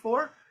looking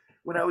for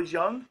when I was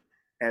young.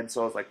 And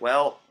so I was like,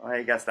 well,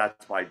 I guess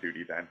that's my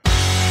duty then.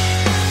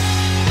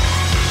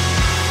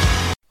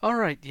 All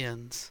right,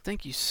 Jens.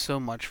 Thank you so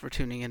much for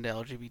tuning into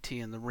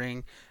LGBT in the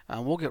Ring.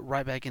 We'll get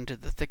right back into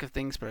the thick of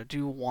things, but I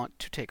do want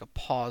to take a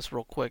pause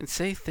real quick and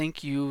say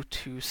thank you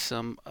to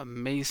some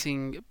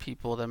amazing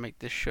people that make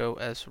this show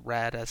as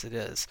rad as it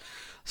is.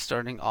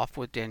 Starting off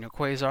with Daniel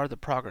Quasar, the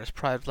Progress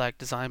Pride flag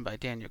designed by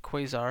Daniel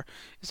Quasar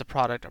is a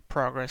product of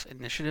Progress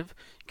Initiative.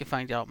 You can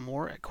find out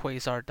more at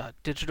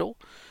quasar.digital.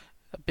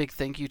 A big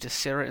thank you to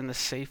Sarah in the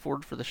Safe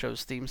Word for the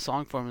show's theme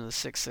song, Formula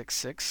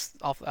 666,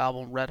 off the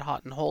album Red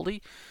Hot and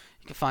Holy.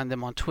 You can find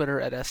them on Twitter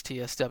at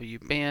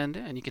STSW Band,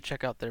 and you can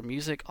check out their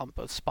music on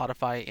both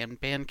Spotify and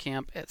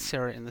Bandcamp at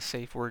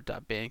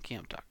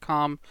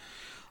sarahinthesafeword.bandcamp.com.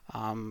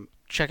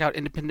 Check out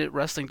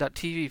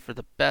independentwrestling.tv for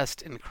the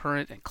best in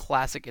current and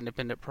classic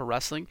independent pro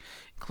wrestling,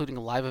 including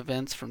live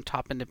events from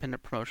top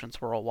independent promotions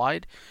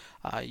worldwide.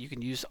 You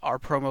can use our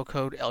promo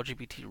code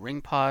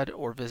LGBTRingPod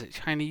or visit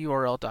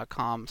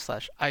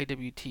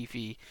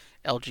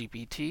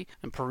tinyurl.com/IWTVLGBT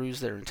and peruse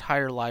their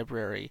entire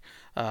library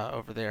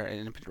over there at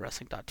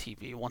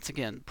independentwrestling.tv. Once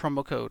again,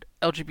 promo code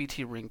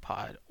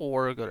LGBTRingPod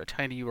or go to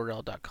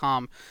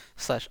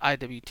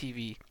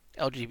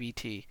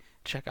tinyurl.com/IWTVLGBT.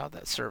 Check out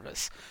that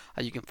service.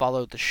 You can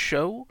follow the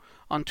show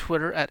on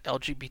Twitter at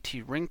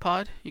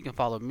LGBTRingPod. You can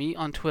follow me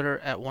on Twitter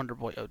at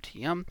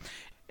WonderboyOTM.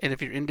 And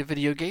if you're into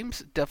video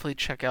games, definitely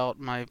check out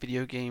my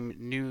video game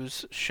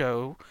news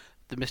show,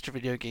 the Mr.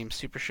 Video Game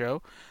Super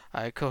Show.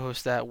 I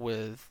co-host that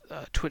with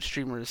Twitch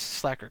streamers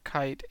Slacker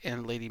Kite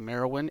and Lady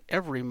Merowin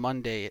every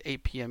Monday at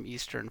 8 p.m.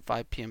 Eastern,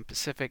 5 p.m.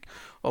 Pacific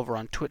over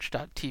on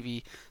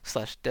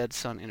twitch.tv/Dead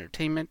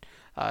Entertainment.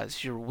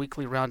 It's your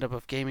weekly roundup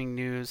of gaming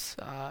news,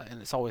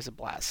 and it's always a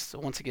blast. So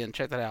once again,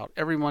 check that out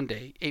every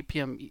Monday, 8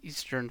 p.m.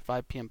 Eastern,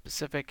 5 p.m.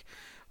 Pacific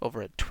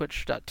over at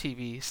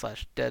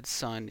twitch.tv/Dead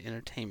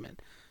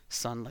Entertainment.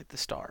 Sun like the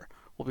star.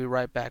 We'll be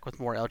right back with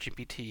more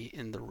LGBT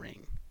in the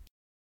Ring.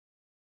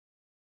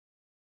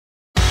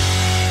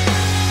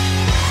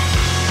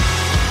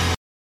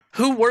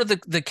 Who were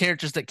the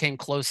characters that came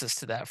closest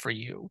to that for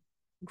you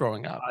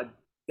growing up?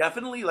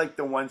 Definitely like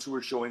the ones who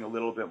were showing a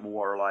little bit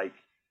more like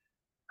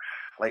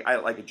I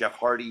like a Jeff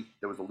Hardy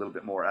that was a little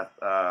bit more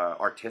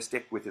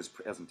artistic with his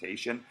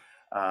presentation.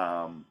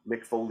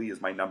 Mick Foley is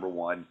my number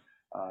one.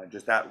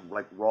 Just that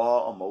like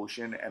raw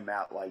emotion and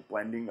that like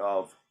blending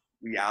of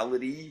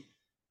reality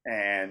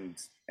and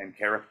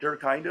character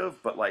kind of,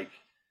 but like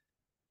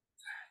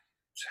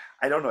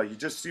I don't know, he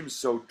just seems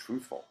so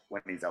truthful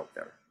when he's out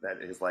there. That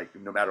is like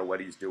no matter what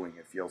he's doing,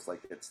 it feels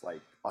like it's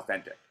like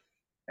authentic.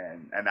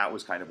 And that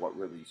was kind of what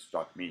really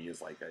struck me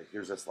is like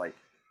here's this like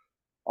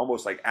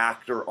almost like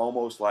actor,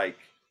 almost like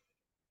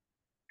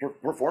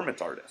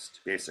performance artist,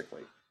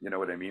 basically. You know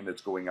what I mean?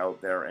 That's going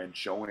out there and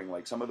showing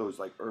like some of those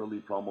like early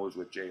promos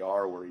with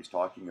JR where he's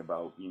talking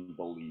about being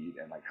bullied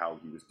and like how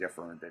he was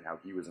different and how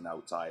he was an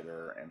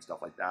outsider and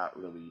stuff like that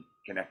really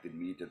connected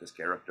me to this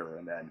character.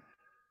 And then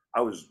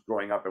I was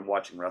growing up and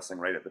watching wrestling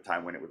right at the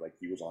time when it was like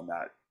he was on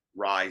that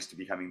rise to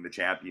becoming the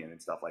champion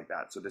and stuff like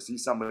that. So to see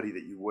somebody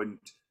that you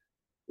wouldn't,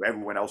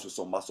 everyone else was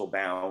so muscle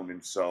bound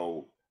and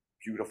so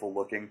beautiful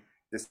looking,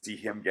 to see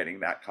him getting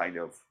that kind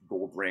of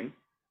gold ring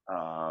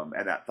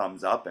and that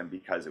thumbs up, and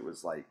because it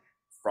was like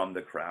from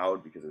the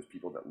crowd, because there's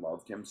people that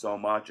loved him so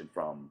much, and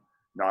from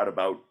not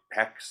about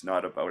pecs,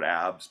 not about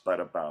abs, but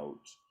about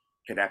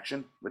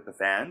connection with the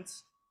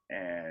fans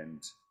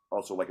and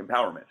also like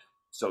empowerment.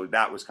 So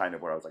that was kind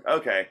of where I was like,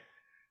 okay,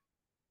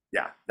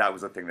 yeah, that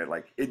was the thing that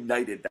like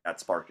ignited that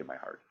spark in my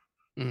heart.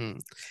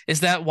 Mm. Is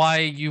that why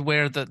you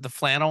wear the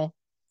flannel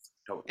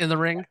Totally. in the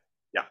ring?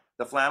 Yeah.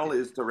 The flannel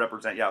is to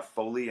represent, yeah,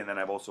 Foley. And then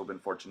I've also been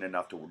fortunate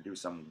enough to do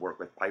some work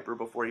with Piper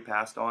before he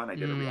passed on. I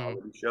did a Mm.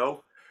 reality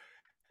show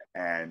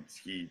and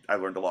I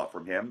learned a lot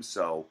from him.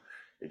 So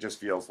it just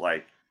feels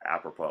like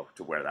apropos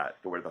to wear that,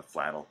 to wear the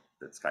flannel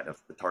that's kind of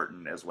the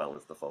tartan as well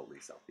as the Foley.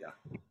 So yeah.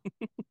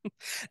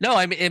 No,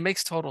 I mean it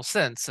makes total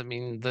sense. I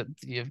mean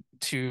you have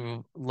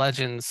two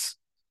legends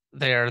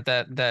there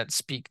that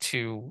speak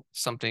to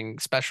something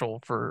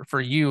special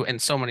for you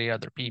and so many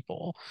other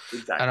people. I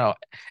Exactly. know,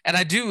 and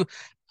I do.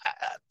 Uh,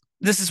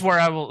 this is where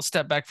I will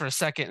step back for a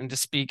second and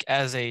just speak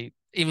as a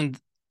even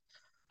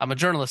I'm a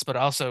journalist, but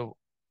also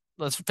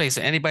let's face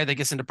it, anybody that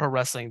gets into pro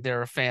wrestling,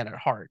 they're a fan at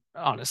heart,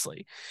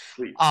 honestly.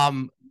 Please.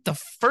 The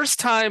first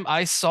time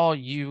I saw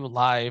you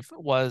live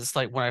was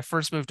like when I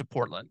first moved to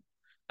Portland.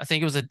 I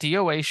think it was a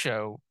DOA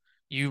show.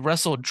 You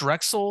wrestled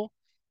Drexel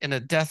in a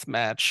death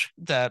match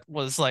that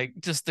was like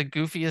just the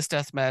goofiest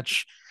death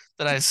match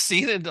that I've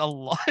seen in a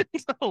long,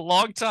 a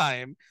long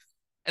time.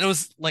 And it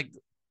was like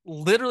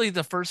literally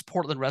the first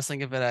Portland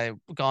wrestling event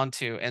I've gone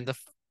to. And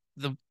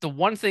the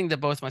one thing that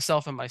both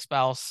myself and my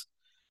spouse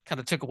kind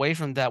of took away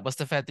from that was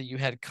the fact that you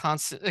had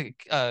constant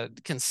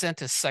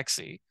consent is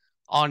sexy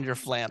on your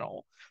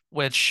flannel,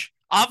 which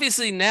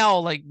obviously now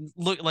like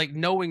look like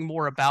knowing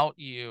more about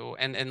you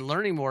and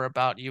learning more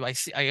about you,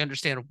 I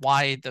understand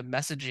why the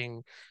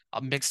messaging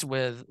mixed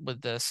with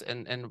this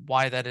and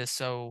why that is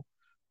so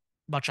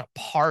much a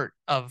part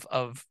of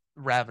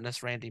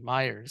Ravenous Randy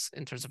Myers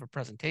in terms of a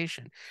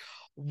presentation.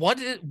 What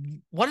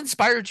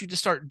inspired you to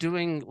start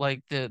doing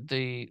like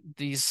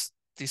these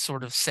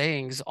sort of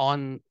sayings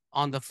on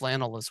the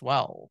flannel as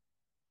well?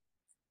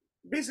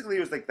 Basically it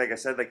was like I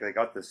said, like I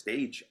got the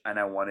stage and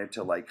I wanted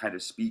to like kind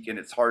of speak, and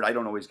it's hard. I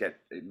don't always get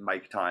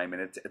mic time,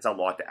 and it's a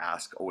lot to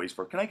ask always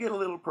for, can I get a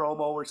little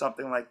promo or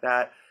something like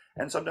that?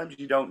 And sometimes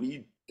you don't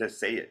need to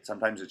say it.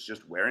 Sometimes it's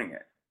just wearing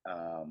it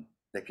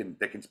that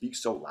can speak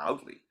so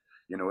loudly.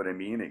 You know what I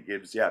mean? It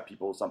gives, yeah,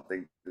 people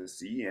something to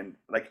see. And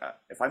like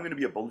if I'm going to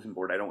be a bulletin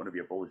board, I don't want to be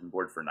a bulletin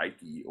board for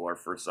Nike or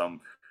for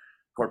some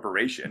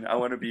corporation. I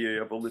want to be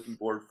a bulletin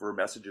board for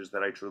messages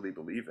that I truly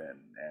believe in,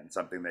 and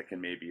something that can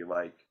maybe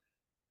like,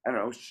 I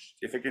don't know,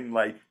 if it can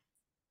like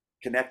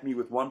connect me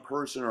with one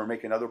person or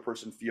make another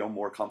person feel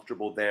more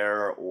comfortable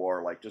there,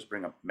 or like just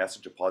bring a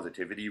message of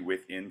positivity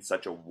within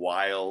such a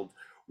wild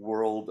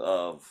world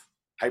of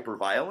hyper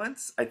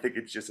violence. I think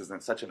it's just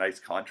isn't such a nice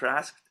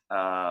contrast.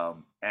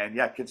 And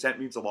yeah, consent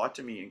means a lot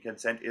to me, and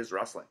consent is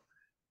wrestling.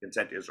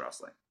 Consent is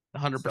wrestling.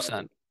 So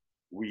 100%.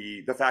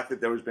 the fact that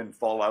there has been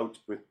fallout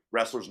with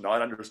wrestlers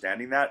not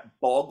understanding that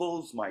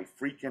boggles my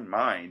freaking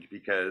mind,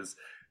 because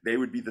they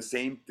would be the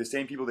same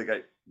people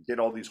that did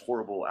all these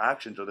horrible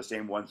actions are the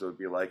same ones that would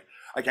be like,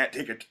 I can't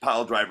take a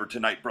pile driver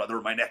tonight,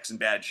 brother, my neck's in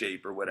bad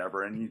shape or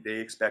whatever, and they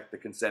expect the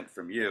consent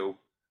from you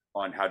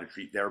on how to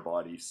treat their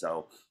body.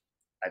 So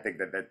I think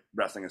that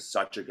wrestling is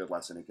such a good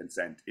lesson in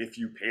consent if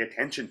you pay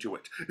attention to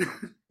it.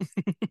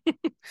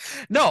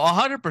 No,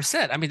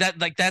 100%. I mean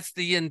that's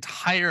the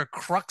entire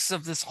crux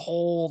of this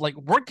whole like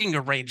working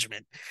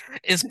arrangement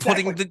is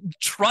putting Exactly. the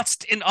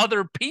trust in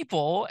other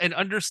people and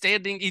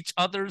understanding each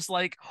other's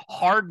like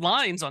hard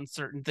lines on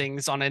certain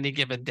things on any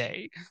given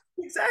day.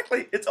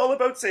 Exactly. It's all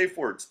about safe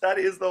words. That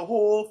is the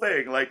whole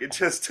thing. Like it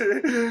just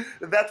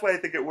that's why I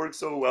think it works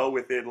so well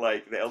within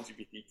like the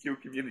LGBTQ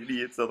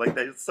community and stuff like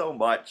that. It's so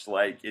much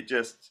like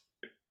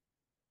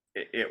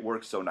it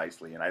works so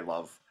nicely, and I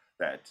love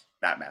that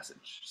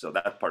message. So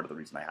that's part of the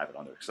reason I have it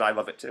on there because I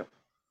love it too.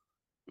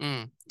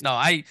 No,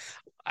 I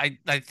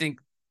think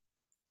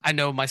I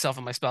know myself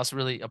and my spouse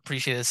really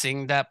appreciated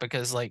seeing that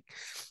because like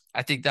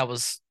I think that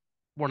was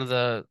one of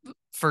the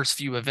first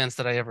few events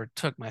that I ever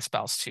took my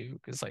spouse to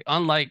because like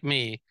unlike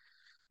me,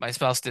 my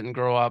spouse didn't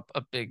grow up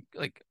a big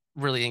like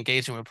really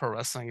engaging with pro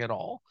wrestling at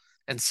all.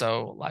 And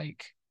so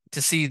like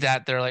to see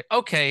that they're like,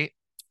 okay,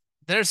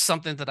 there's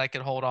something that I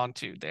could hold on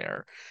to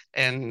there.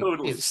 And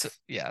Totally. it's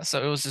yeah,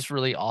 so it was just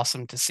really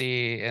awesome to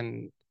see.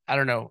 And I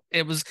don't know,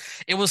 it was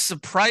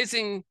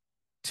surprising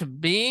to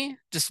me,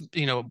 just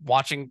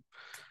watching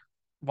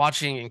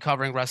and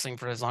covering wrestling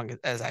for as long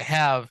as I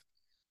have,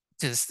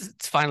 to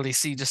finally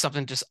see just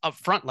something just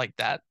upfront like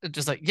that. It's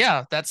just like,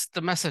 yeah, that's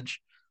the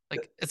message.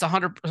 Like it's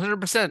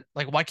 100%.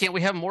 Like, why can't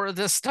we have more of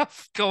this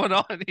stuff going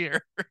on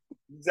here?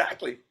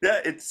 Exactly. Yeah,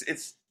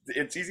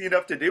 it's easy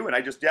enough to do, and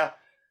I just yeah.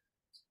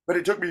 But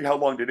it took me how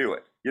long to do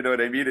it? You know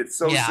what I mean? It's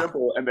so Yeah.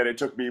 simple, and then it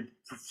took me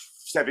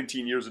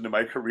 17 years into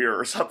my career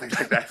or something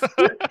like that.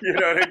 You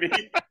know what I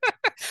mean?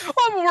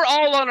 Well, we're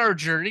all on our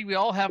journey. We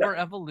all have Yeah, our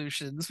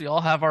evolutions. We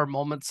all have our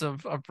moments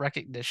of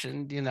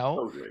recognition.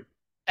 totally.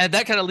 And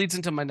that kind of leads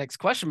into my next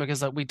question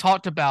because like we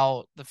talked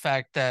about the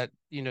fact that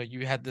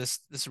you had this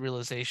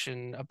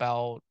realization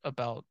about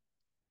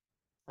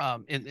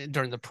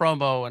during the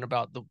promo and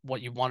about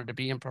what you wanted to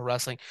be in pro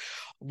wrestling.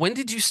 When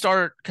did you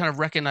start kind of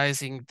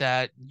recognizing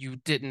that you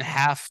didn't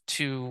have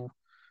to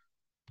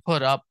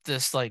put up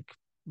this like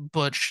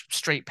butch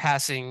straight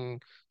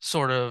passing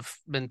sort of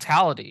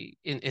mentality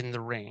in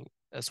the ring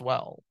as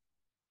well?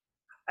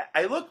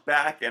 I look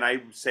back and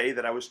I say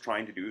that I was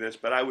trying to do this,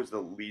 but I was the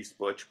least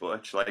butch.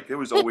 Like there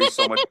was always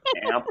so much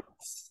camp.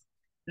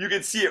 You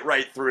could see it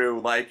right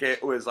through. Like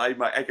it was, I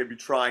could be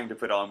trying to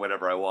put on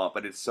whatever I want,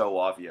 but it's so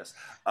obvious.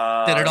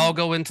 Did it all Um,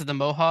 go into the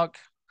mohawk?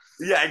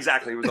 yeah,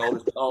 exactly. It was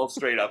all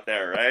straight up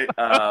there, right?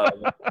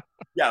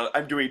 Yeah,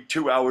 I'm doing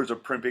 2 hours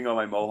of primping on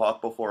my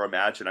mohawk before a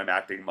match, and I'm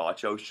acting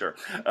macho. Sure,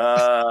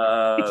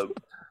 uh,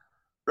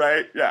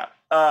 right? Yeah,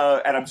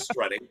 and I'm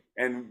strutting,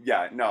 and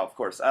yeah, no, of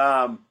course.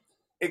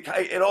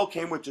 It all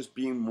came with just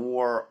being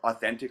more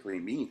authentically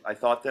me. I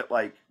thought that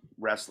like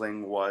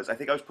wrestling was. I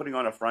think I was putting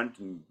on a front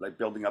and like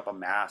building up a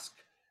mask,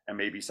 and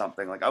maybe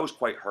something like I was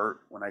quite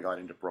hurt when I got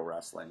into pro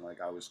wrestling.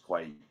 Like I was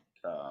quite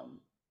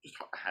just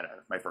had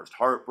my first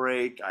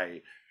heartbreak.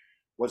 I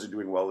wasn't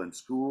doing well in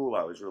school.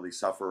 I was really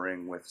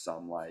suffering with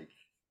some like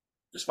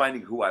just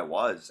finding who I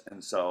was.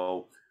 And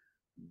so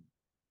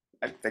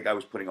I think I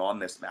was putting on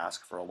this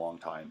mask for a long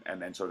time.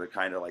 And then sort of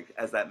kind of like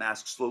as that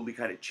mask slowly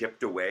kind of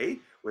chipped away,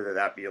 whether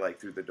that be like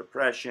through the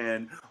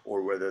depression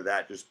or whether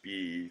that just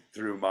be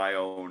through my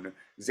own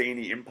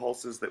zany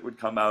impulses that would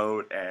come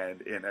out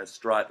and in a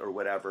strut or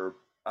whatever.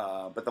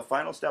 But the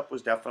final step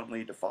was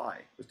definitely Defy.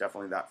 It was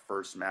definitely that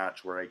first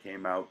match where I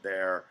came out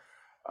there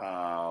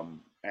and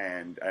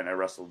I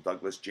wrestled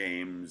Douglas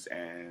James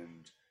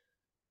and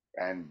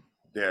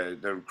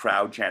the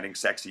crowd chanting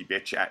 "sexy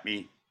bitch" at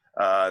me.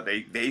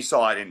 They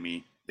saw it in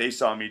me. They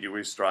saw me do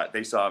his strut.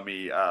 They saw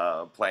me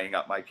playing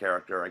up my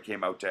character. I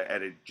came out to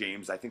edit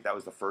James. I think that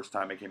was the first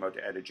time I came out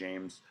to edit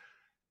James,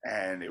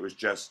 and it was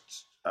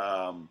just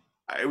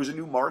it was a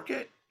new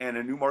market and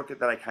a new market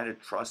that I kind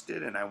of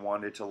trusted, and I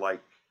wanted to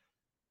like,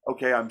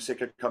 okay, I'm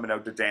sick of coming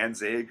out to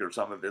Danzig or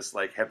some of this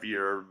like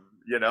heavier.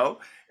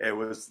 It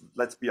was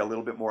let's be a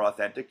little bit more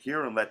authentic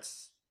here, and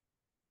let's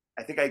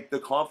I think I the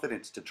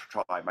confidence to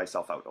try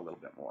myself out a little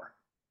bit more.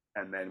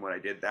 And then when I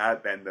did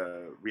that, then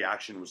the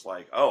reaction was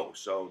like, oh,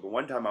 so the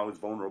one time I was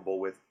vulnerable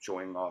with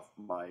showing off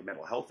my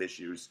mental health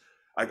issues,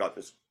 I got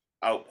this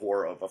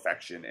outpour of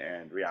affection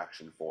and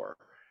reaction for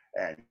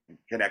and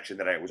connection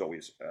that I was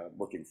always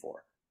looking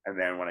for. And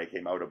then when I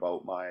came out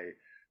about my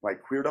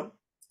queerdom,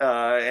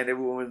 and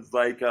everyone was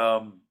like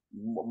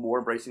more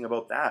embracing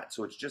about that.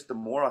 So it's just the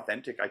more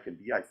authentic I can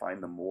be, I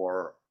find the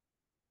more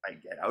I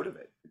get out of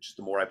it. It's just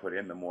the more I put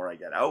in, the more I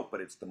get out,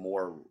 but it's the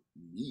more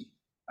me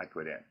I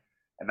put in.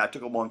 And that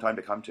took a long time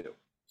to come to.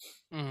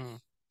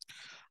 Mhm.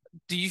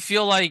 Do you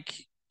feel like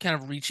kind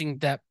of reaching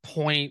that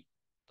point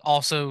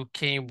also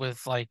came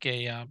with like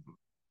a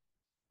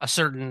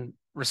certain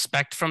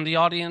respect from the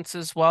audience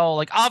as well?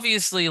 Like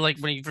obviously, like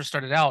when you first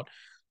started out,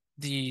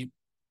 the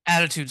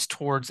attitudes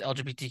towards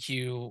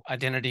LGBTQ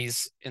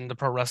identities in the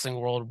pro wrestling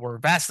world were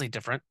vastly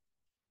different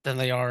than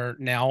they are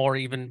now, or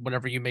even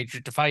whenever you made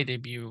your Defy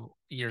debut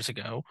years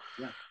ago.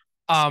 Yeah,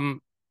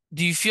 Um,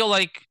 do you feel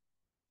like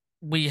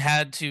we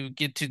had to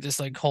get to this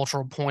like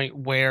cultural point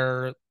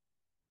where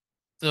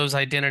those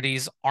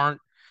identities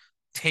aren't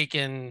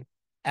taken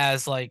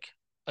as like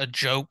a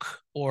joke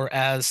or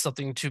as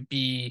something to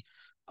be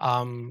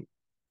um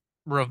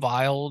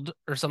reviled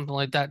or something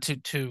like that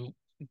to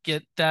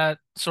get that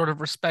sort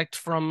of respect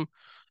from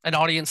an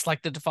audience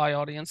like the Defy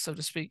audience, so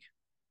to speak?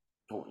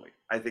 totally.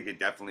 I think it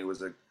definitely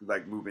was a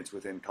like movements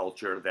within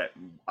culture that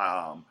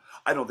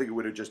I don't think it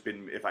would have just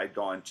been if I'd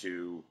gone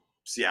to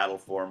Seattle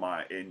for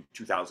my in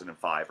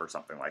 2005 or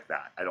something like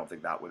that. I don't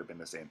think that would have been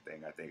the same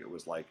thing. I think it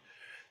was like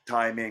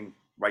timing,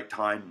 right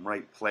time,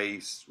 right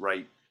place,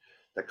 right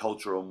the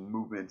cultural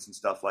movements and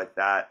stuff like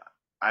that.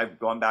 I've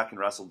gone back and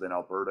wrestled in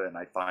Alberta, and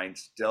I find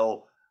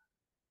still,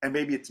 and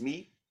maybe it's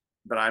me,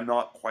 but I'm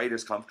not quite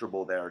as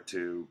comfortable there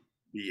to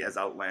be as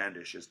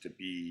outlandish as to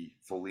be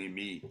fully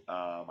me.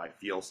 I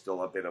feel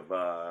still a bit of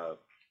a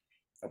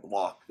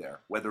block there.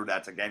 Whether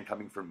that's again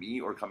coming from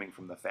me or coming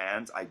from the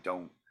fans, I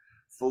don't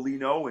fully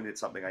know, and it's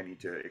something I need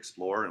to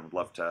explore and would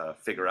love to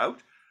figure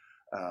out.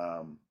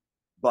 Um,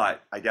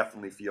 but I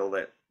definitely feel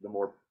that the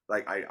more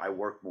like I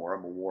work more,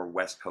 I'm a more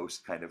West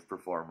Coast kind of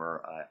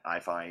performer. I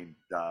find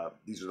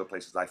these are the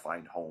places I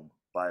find home.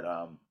 But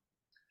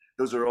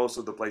those are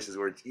also the places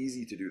where it's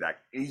easier to do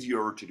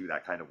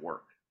that kind of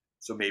work.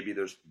 So maybe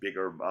there's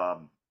bigger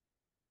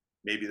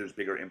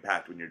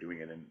impact when you're doing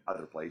it in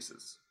other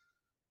places.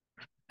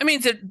 I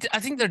mean, I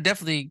think there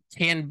definitely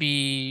can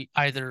be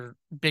either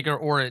bigger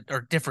or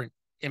different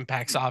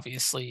impacts,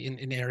 obviously,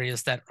 in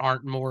areas that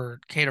aren't more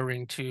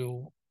catering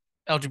to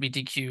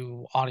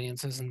LGBTQ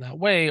audiences in that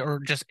way, or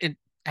just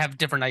have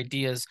different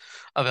ideas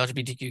of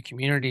LGBTQ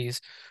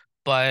communities.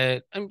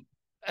 But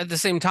at the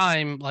same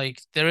time,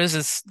 like there is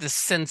this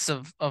sense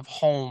of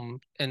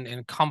home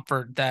and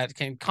comfort that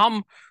can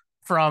come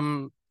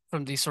from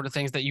from these sort of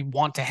things that you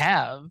want to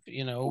have,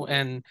 Totally.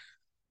 and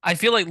I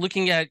feel like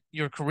looking at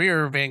your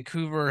career,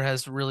 Vancouver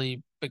has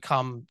really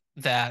become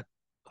that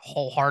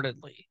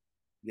wholeheartedly.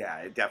 Yeah,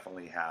 it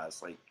definitely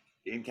has. Like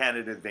in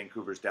Canada,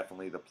 Vancouver's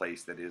definitely the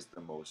place that is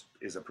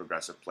a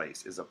progressive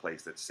place, is a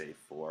place that's safe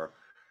for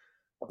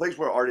a place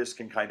where artists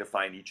can kind of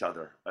find each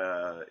other.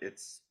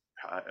 It's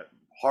uh,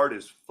 hard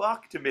as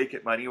fuck to make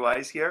it money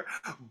wise here,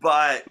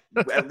 but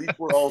at least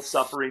we're all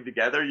suffering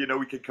together. You know,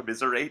 we can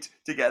commiserate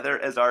together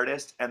as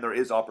artists, and there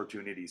is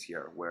opportunities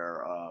here.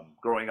 Where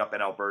growing up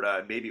in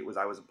Alberta, maybe it was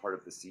I wasn't part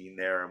of the scene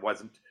there and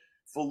wasn't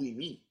fully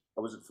me.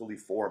 I wasn't fully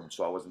formed,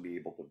 so I wasn't be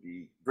able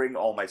to bring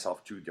all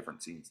myself to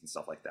different scenes and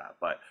stuff like that.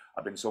 But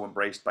I've been so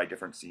embraced by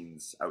different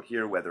scenes out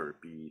here, whether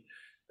it be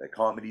the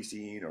comedy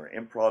scene or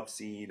improv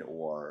scene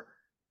or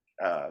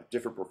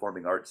different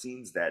performing art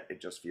scenes, that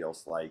it just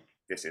feels like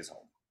this is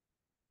home.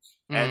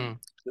 And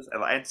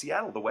Mm. and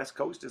Seattle, the West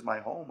Coast is my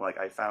home. Like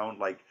I found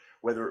like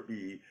whether it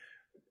be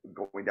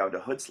going down to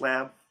Hood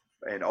Slam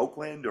in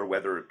Oakland, or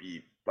whether it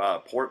be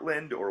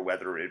Portland, or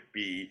whether it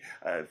be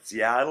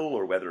Seattle,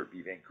 or whether it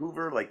be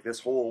Vancouver, like this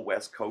whole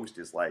West Coast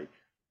is like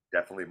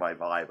definitely my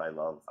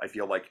vibe. I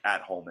feel like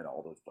at home in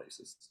all those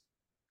places.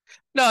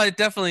 No, it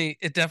definitely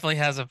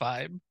has a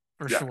vibe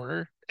for Yeah.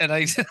 sure. And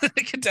I,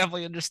 I can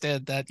definitely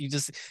understand that you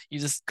just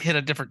hit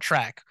a different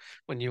track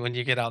when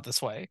you get out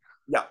this way.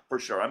 Yeah, for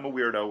sure. I'm a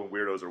weirdo, and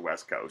weirdos are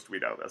West Coast. We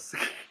know this.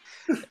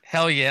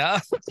 Hell yeah.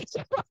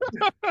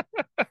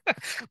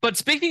 But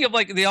speaking of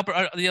like the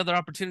other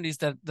opportunities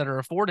that are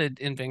afforded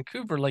in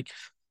Vancouver, like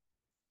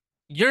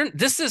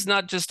this is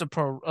not just a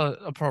pro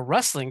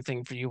wrestling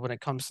thing for you when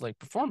it comes to like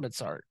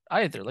performance art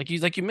either. Like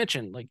you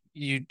mentioned, like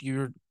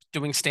you're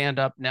doing stand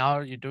up now,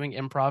 you're doing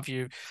improv,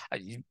 you've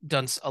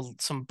done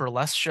some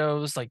burlesque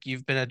shows, like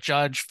you've been a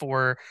judge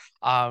for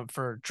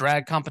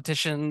drag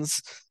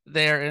competitions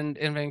there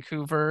in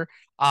Vancouver.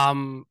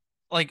 Um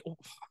like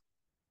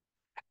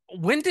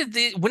when did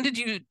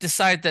you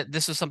decide that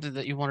this was something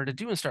that you wanted to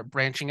do and start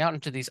branching out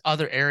into these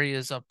other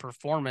areas of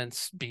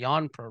performance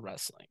beyond pro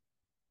wrestling?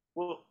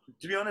 Well,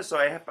 to be honest, so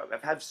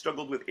I've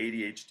struggled with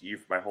ADHD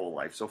for my whole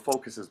life. So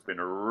focus has been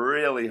a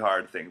really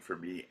hard thing for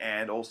me,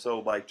 and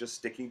also like just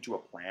sticking to a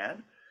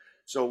plan.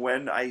 So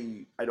when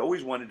I'd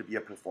always wanted to be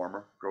a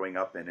performer growing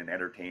up and an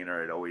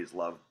entertainer. I'd always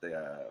loved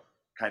the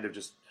kind of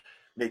just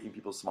making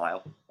people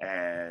smile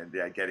and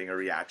getting a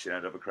reaction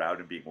out of a crowd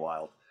and being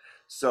wild.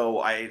 So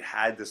I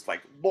had this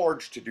like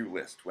large to-do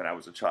list when I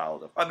was a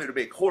child of I'm going to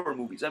make horror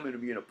movies. I'm going to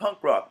be in a punk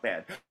rock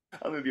band.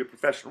 I'm going to be a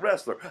professional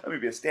wrestler. I'm going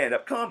to be a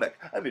stand-up comic.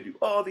 I'm going to do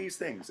all these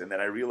things. And then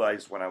I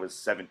realized when I was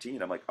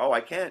 17, I'm like, oh, I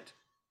can't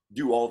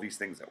do all these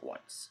things at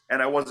once.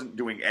 And I wasn't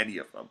doing any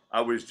of them.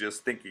 I was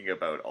just thinking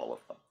about all of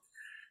them.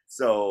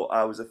 So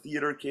I was a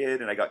theater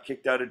kid and I got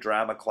kicked out of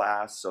drama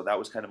class. So that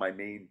was kind of my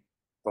main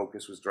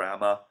focus was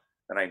drama.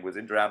 And I was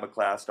in drama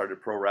class,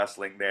 started pro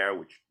wrestling there,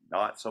 which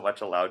not so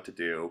much allowed to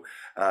do.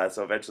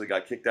 So eventually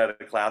got kicked out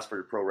of class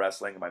for pro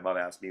wrestling. And my mom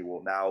asked me,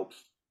 well, now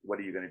what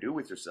are you going to do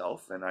with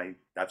yourself? And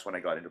that's when I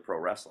got into pro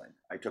wrestling.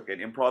 I took an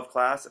improv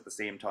class at the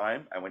same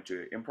time. I went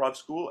to improv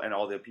school and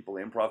all the people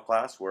in improv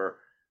class were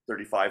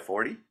 35,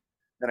 40.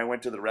 Then I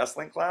went to the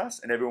wrestling class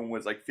and everyone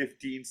was like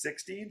 15,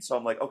 16. So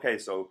I'm like, okay,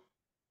 so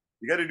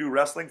you got to do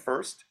wrestling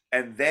first,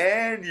 and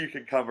then you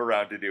can come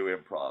around to do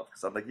improv.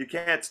 Because I'm like, you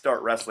can't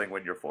start wrestling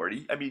when you're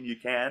 40. I mean, you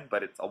can,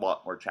 but it's a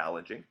lot more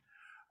challenging.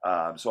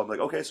 So I'm like,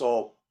 okay, so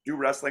I'll do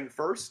wrestling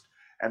first,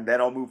 and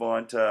then I'll move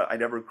on to. I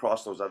never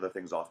crossed those other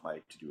things off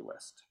my to-do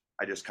list.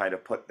 I just kind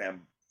of put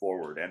them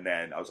forward, and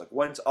then I was like,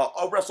 once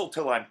I'll wrestle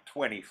till I'm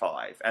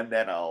 25, and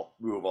then I'll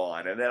move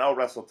on, and then I'll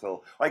wrestle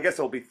till I guess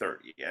it'll be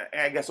 30.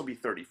 I guess it'll be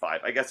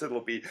 35. I guess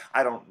it'll be.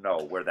 I don't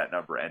know where that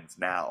number ends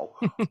now,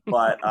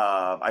 but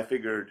I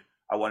figured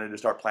I wanted to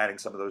start planting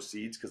some of those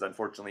seeds because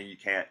unfortunately you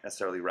can't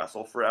necessarily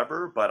wrestle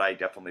forever, but I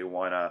definitely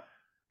want to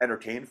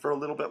entertain for a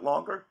little bit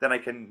longer. Then I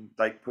can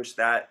like push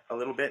that a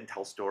little bit and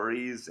tell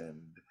stories.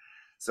 And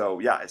so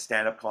yeah,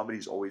 stand up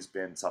comedy's always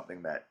been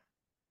something that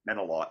meant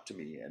a lot to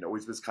me and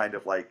always was kind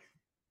of like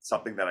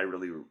something that I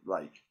really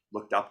like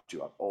looked up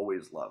to. I've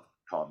always loved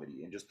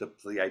comedy, and just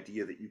the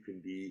idea that you can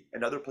be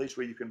another place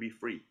where you can be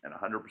free and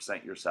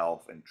 100%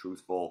 yourself and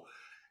truthful.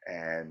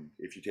 And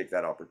if you take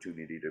that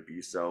opportunity to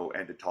be so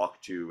and to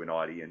talk to an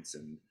audience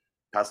and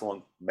pass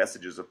along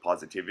messages of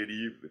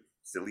positivity with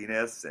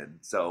silliness. And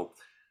so,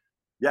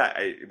 yeah,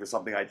 it was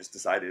something I just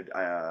decided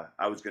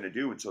I was going to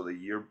do. And so the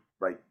year,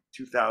 like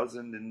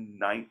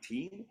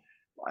 2019,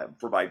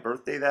 for my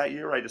birthday that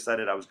year, I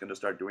decided I was going to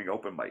start doing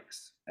open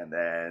mics. And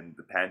then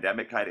the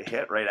pandemic kind of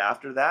hit right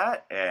after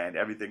that, and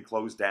everything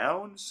closed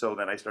down. So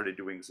then I started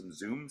doing some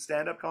Zoom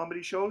stand-up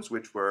comedy shows,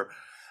 which were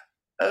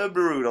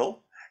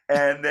brutal.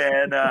 And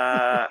then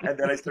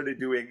I started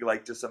doing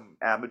like just some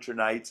amateur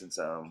nights and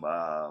some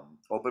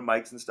open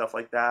mics and stuff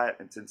like that.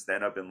 And since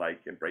then, I've been like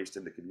embraced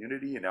in the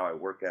community, and now I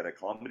work at a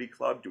comedy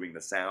club doing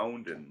the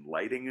sound and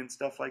lighting and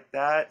stuff like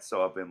that.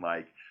 So I've been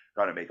like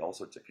trying to make all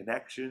sorts of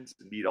connections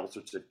and meet all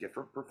sorts of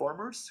different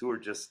performers who are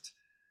just,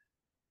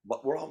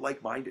 but we're all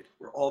like-minded.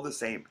 We're all the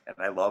same, and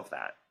I love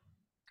that.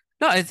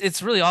 No,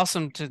 it's really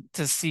awesome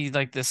to see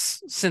like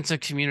this sense of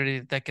community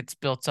that gets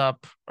built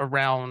up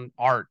around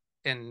art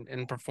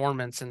and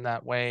performance in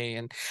that way,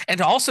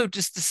 and also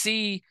just to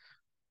see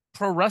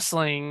pro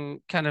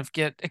wrestling kind of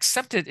get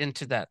accepted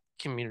into that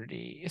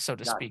community, so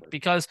to speak, Exactly.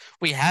 because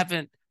we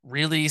haven't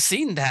really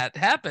seen that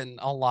happen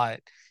a lot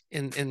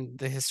in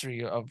the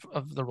history of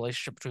the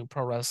relationship between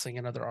pro wrestling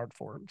and other art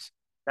forms.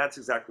 That's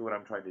exactly what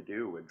I'm trying to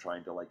do, and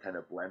trying to like kind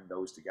of blend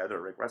those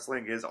together. Like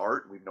wrestling is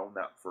art, and we've known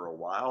that for a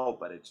while,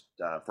 but it's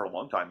for a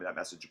long time that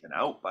message has been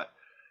out. But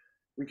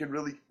we can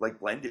really like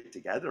blend it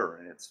together,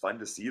 and it's fun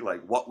to see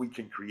like what we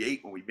can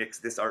create when we mix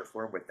this art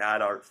form with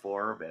that art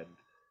form. And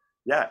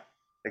yeah,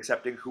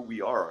 accepting who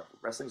we are.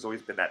 Wrestling's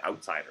always been that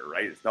outsider,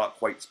 right? It's not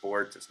quite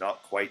sports, it's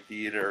not quite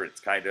theater, it's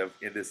kind of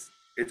in this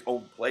its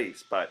own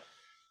place, but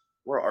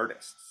we're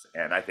artists.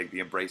 And I think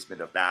the embracement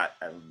of that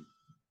and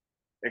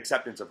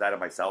acceptance of that in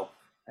myself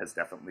has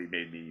definitely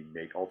made me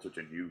make all sorts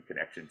of new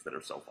connections that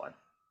are so fun.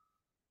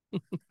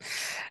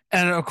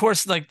 And of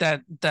course, like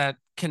that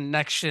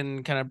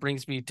connection kind of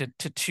brings me to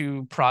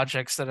two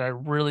projects that I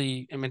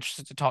really am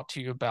interested to talk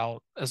to you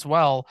about as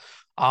well.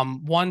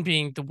 One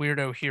being the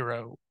Weirdo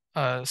Hero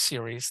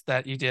series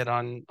that you did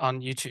on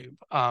YouTube.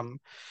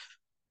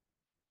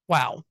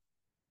 Wow.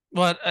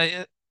 What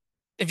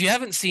if you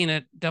haven't seen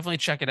it, definitely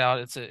check it out.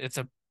 It's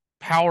a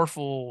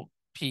powerful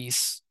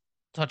piece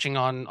touching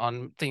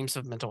on themes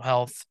of mental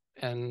health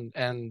and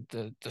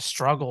the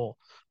struggle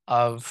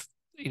of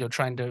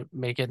trying to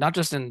make it not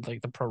just in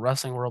like the pro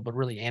wrestling world, but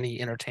really any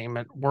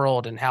entertainment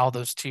world and how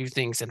those two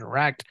things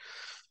interact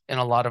in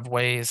a lot of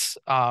ways.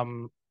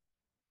 And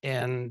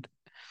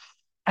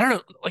I don't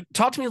know, like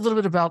talk to me a little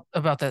bit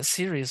about that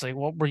series. Like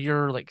what were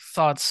your like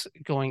thoughts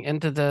going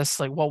into this?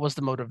 Like what was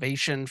the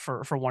motivation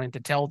for wanting to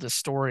tell this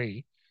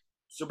story?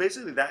 So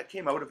basically, that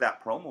came out of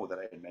that promo that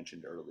I had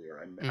mentioned earlier.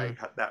 I Mm,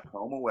 cut that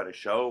promo at a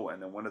show,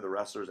 and then one of the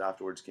wrestlers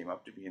afterwards came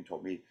up to me and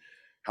told me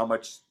how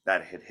much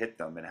that had hit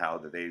them and how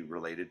that they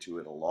related to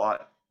it a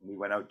lot. We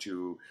went out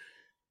to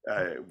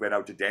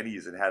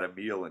Denny's and had a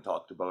meal and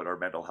talked about our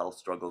mental health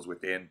struggles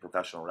within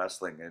professional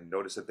wrestling, and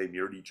noticed that they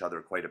mirrored each other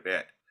quite a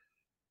bit.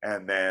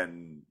 And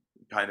then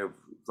kind of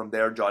from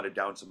there jotted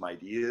down some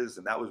ideas,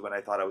 and that was when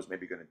I thought I was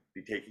maybe going to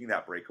be taking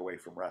that break away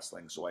from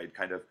wrestling. So I'd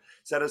kind of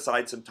set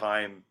aside some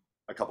time,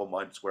 a couple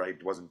months where I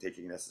wasn't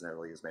taking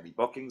necessarily as many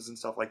bookings and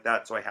stuff like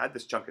that. So I had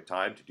this chunk of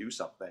time to do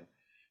something.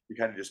 We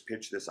kind of just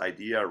pitched this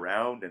idea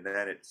around, and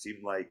then it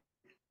seemed like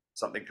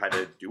something kind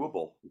of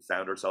doable. We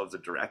found ourselves a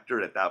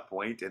director at that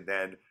point, and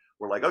then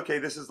we're like, okay,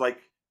 this is like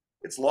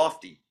it's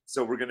lofty,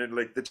 so we're gonna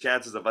like the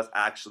chances of us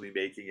actually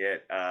making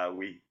it.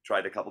 We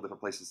tried a couple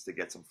different places to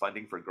get some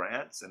funding for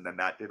grants, and then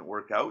that didn't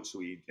work out. So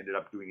we ended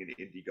up doing an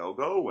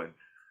Indiegogo, and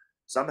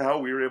somehow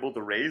we were able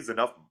to raise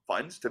enough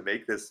funds to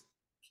make this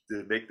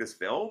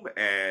film,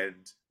 and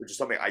which is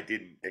something I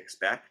didn't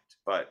expect,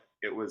 but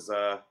it was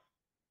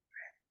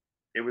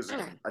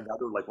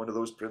another like one of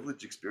those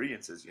privileged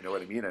experiences, you know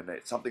what I mean? And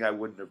it's something I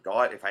wouldn't have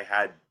got if I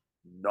had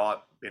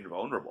not been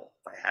vulnerable,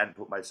 if I hadn't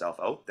put myself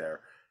out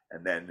there.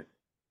 And then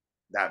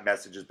that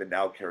message has been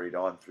now carried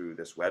on through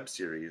this web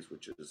series,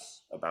 which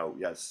is about,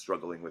 yes,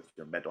 struggling with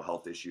your mental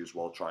health issues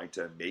while trying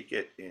to make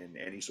it in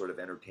any sort of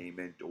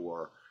entertainment,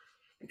 or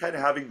and kind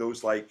of having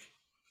those like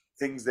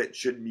things that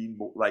should mean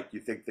like you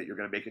think that you're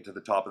going to make it to the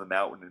top of the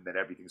mountain and that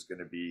everything's going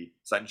to be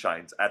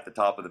sunshines at the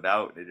top of the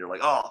mountain, and you're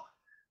like, oh,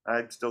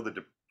 I'm still the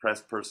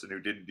depressed person who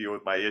didn't deal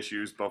with my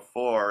issues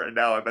before, and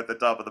now I'm at the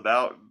top of the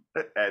mountain,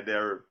 and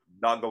they're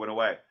not going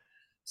away.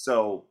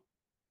 So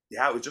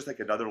yeah, it was just like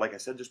another, like I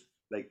said, just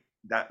like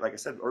that, like I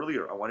said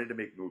earlier, I wanted to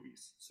make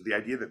movies. So the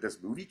idea that this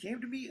movie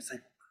came to me is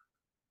like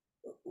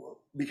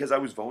because I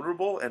was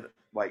vulnerable, and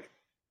like,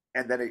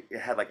 and then it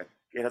had like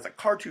it has a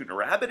cartoon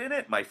rabbit in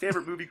it. My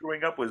favorite movie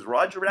growing up was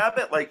Roger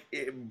Rabbit. Like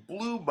it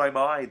blew my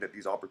mind that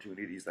these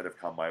opportunities that have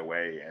come my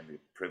way and the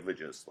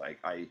privileges. Like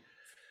I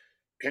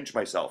pinch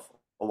myself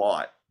a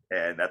lot,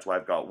 and that's why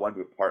I've got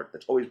one part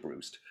that's always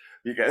bruised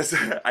because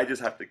I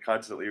just have to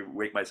constantly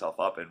wake myself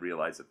up and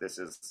realize that this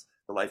is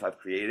the life I've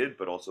created,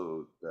 but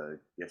also the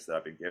gifts that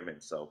I've been given.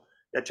 So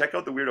yeah, check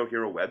out the Weirdo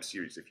Hero web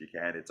series if you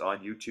can. It's on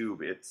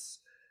YouTube. It's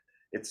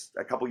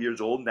a couple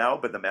years old now,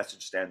 but the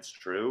message stands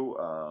true.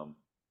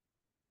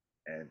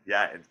 And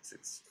yeah,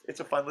 it's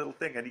a fun little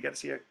thing, and you get to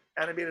see an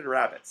animated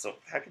rabbit. So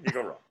how can you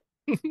go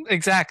wrong,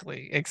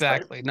 Exactly, right?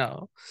 exactly.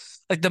 No,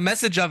 like the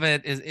message of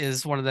it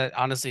is one of the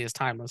honestly is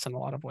timeless in a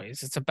lot of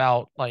ways. It's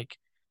about like,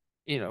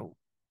 you know,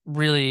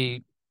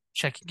 really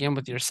checking in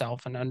with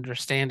yourself and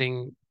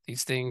understanding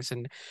these things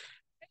and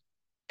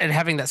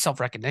having that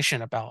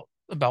self-recognition about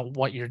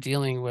what you're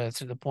dealing with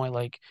to the point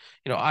like,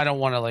 I don't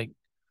want to like,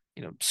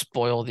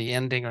 spoil the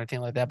ending or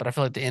anything like that, but I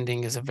feel like the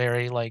ending is a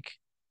very like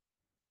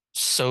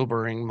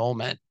sobering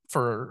moment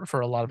for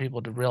a lot of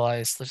people to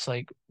realize just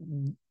like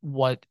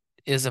what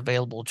is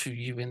available to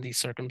you in these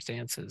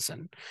circumstances.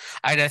 And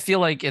I feel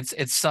like it's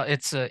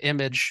an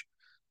image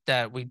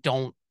that we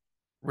don't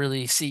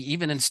really see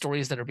even in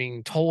stories that are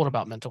being told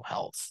about mental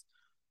health,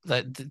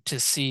 that to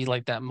see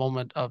like that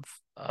moment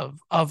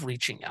of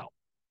reaching out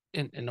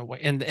in a way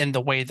in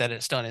the way that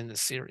it's done in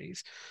this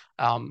series.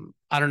 I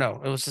don't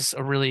know, it was just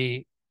a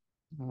really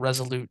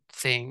resolute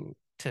thing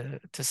to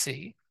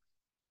see.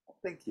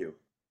 Thank you,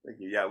 thank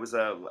you. Yeah, it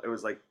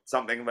was like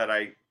something that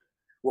I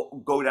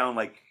will go down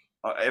like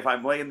if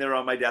I'm laying there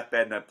on my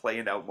deathbed and I'm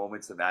playing out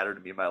moments that matter to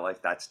me in my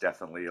life, that's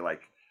definitely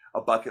like a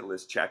bucket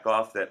list check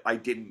off that I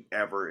didn't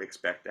ever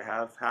expect to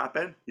have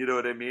happen. You know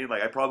what I mean?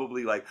 Like I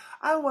probably like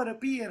I want to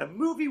be in a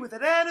movie with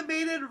an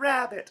animated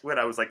rabbit when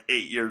I was like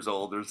 8 years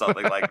old or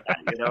something like that.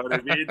 You know what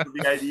I mean? So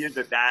the idea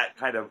that that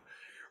kind of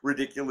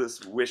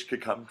ridiculous wish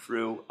could come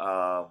true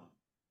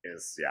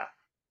is yeah,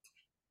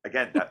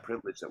 again that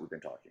privilege that we've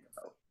been talking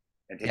about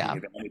and taking Yeah.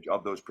 advantage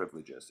of those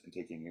privileges and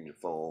taking in your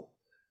full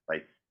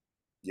like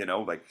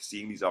like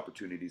seeing these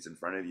opportunities in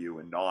front of you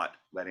and not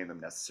letting them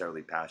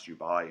necessarily pass you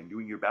by and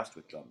doing your best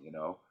with them,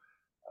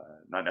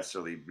 not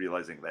necessarily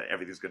realizing that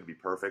everything's going to be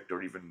perfect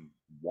or even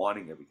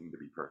wanting everything to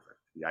be perfect.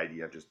 The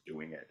idea of just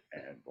doing it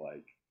and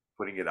like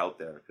putting it out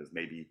there, because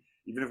maybe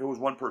even if it was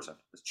one person,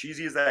 as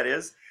cheesy as that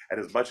is, and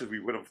as much as we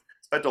would have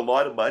spent a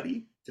lot of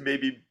money to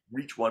maybe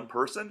reach one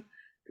person,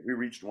 if we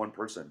reached one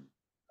person,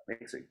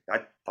 amazing.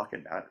 That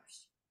fucking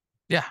matters.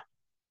 Yeah,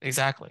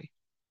 exactly.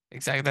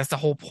 Exactly. That's the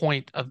whole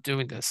point of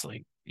doing this.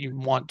 Like you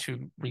want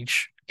to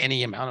reach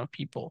any amount of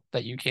people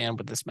that you can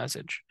with this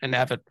message and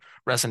have it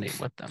resonate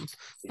with them.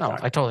 No, I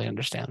Exactly. totally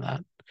understand that.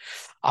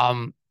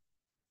 Um,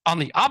 on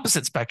the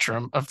opposite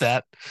spectrum of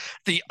that,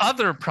 the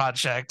other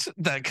project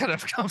that kind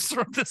of comes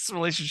from this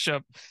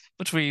relationship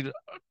between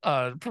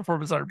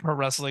performance art and pro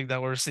wrestling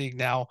that we're seeing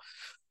now.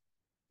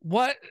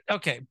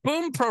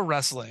 Boom Pro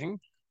Wrestling.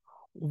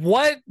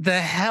 What the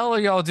hell are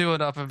y'all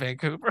doing up in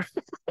Vancouver?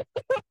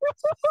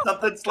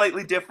 Something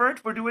slightly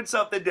different. We're doing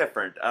something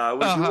different.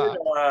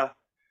 Uh-huh.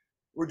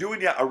 We're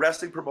doing yeah a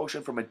wrestling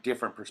promotion from a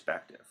different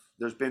perspective.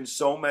 There's been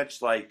so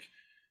much like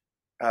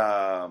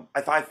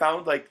I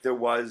found like there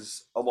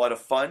was a lot of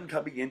fun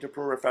coming into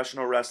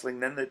professional wrestling.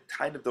 Then the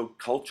kind of the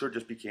culture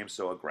just became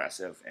so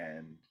aggressive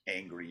and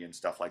angry and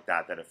stuff like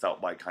that that it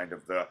felt like kind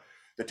of the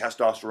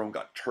testosterone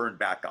got turned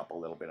back up a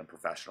little bit in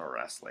professional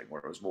wrestling, where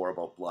it was more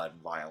about blood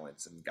and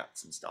violence and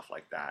guts and stuff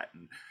like that.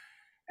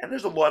 And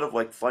there's a lot of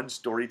like fun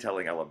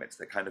storytelling elements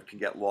that kind of can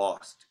get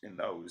lost in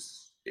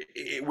those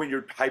when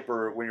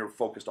you're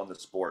focused on the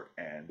sport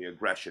and the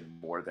aggression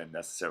more than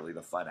necessarily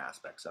the fun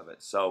aspects of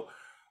it. So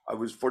I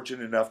was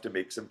fortunate enough to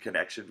make some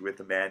connections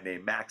with a man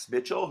named Max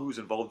Mitchell, who's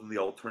involved in the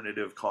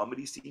alternative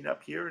comedy scene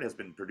up here and has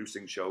been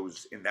producing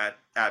shows in that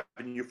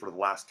avenue for the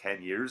last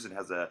 10 years and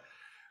has a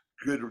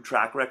good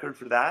track record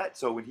for that.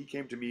 So when he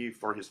came to me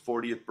for his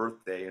 40th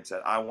birthday and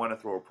said, I want to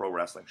throw a pro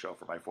wrestling show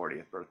for my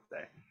 40th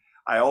birthday,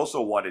 I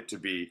also wanted to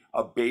be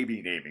a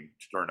baby naming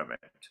tournament.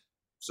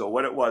 So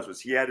what it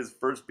was he had his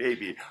first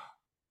baby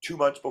 2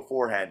 months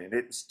beforehand, and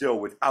it still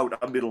without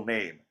a middle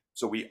name.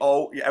 So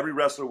every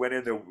wrestler went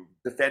in there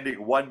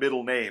defending one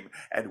middle name,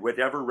 and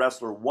whatever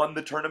wrestler won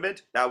the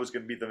tournament, that was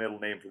going to be the middle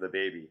name for the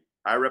baby.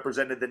 I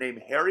represented the name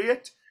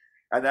Harriet,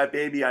 and that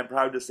baby, I'm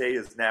proud to say,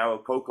 is now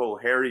Coco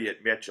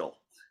Harriet Mitchell.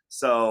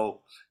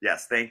 So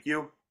yes, thank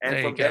you. And There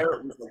you from go. there,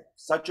 it was like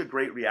such a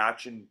great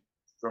reaction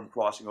from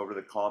crossing over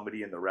the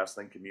comedy and the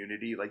wrestling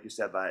community, like you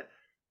said, that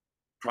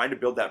trying to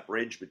build that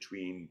bridge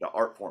between the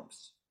art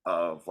forms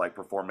of like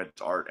performance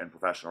art and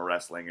professional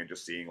wrestling and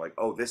just seeing like,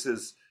 oh,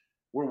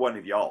 we're one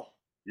of y'all.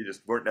 You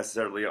just weren't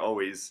necessarily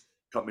always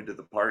coming to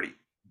the party,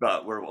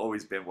 but we've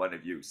always been one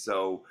of you.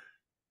 So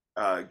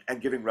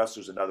and giving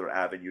wrestlers another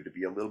avenue to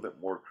be a little bit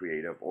more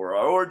creative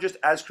or just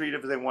as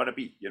creative as they want to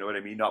be. You know what I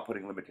mean? Not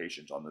putting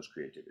limitations on those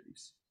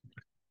creativities.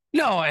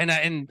 No,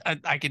 and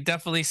I could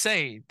definitely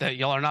say that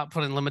y'all are not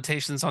putting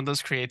limitations on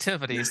those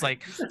creativities.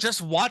 Like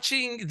just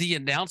watching the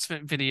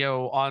announcement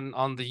video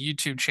on the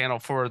YouTube channel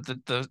for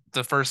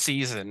the first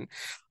season,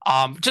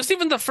 just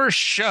even the first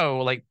show,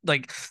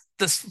 like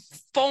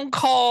this phone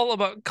call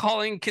about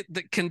calling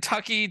the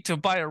Kentucky to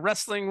buy a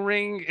wrestling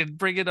ring and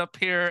bring it up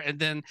here, and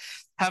then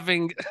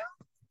having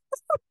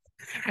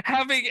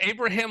having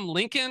Abraham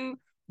Lincoln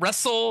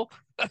wrestle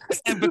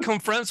and become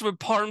friends with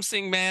Parm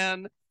Singh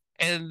Man,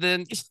 and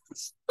then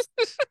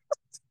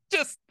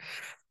just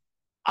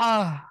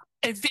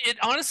it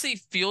honestly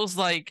feels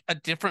like a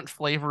different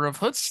flavor of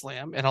Hood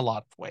Slam in a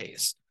lot of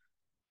ways.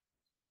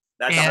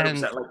 That's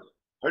 100%. And Like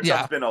Hood Slam's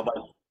yeah, been a like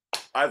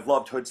I've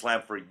loved Hood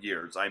Slam for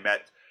years. I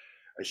met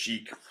a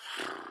Sheik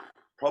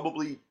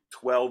probably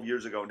 12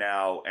 years ago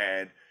now,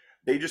 and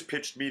they just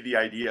pitched me the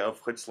idea of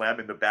Hood Slam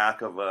in the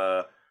back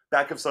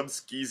of some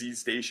skeezy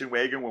station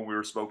wagon when we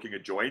were smoking a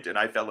joint, and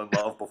I fell in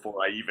love before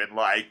I even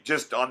like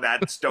just on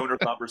that stoner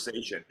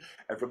conversation.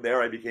 And from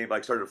there I became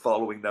like started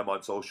following them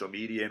on social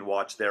media and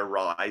watched their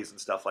rise and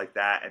stuff like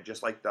that, and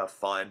just like the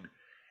fun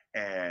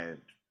and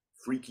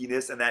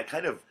freakiness and that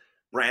kind of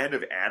brand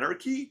of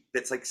anarchy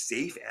that's like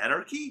safe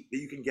anarchy that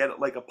you can get at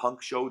like a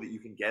punk show, that you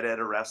can get at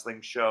a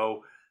wrestling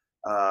show.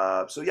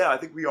 So yeah, I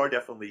think we are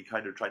definitely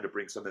kind of trying to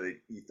bring some of the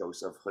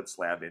ethos of Hood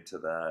Slam into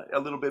a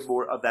little bit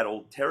more of that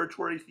old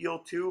territory feel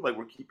too. Like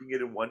we're keeping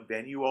it in one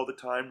venue all the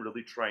time,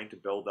 really trying to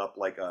build up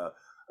like a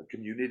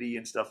community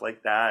and stuff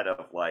like that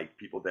of like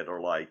people that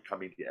are like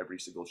coming to every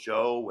single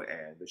show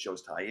and the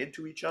shows tie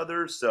into each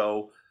other.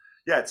 So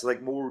yeah, it's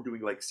like more we're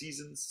doing like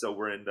seasons. So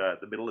we're in the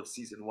middle of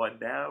season one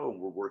now, and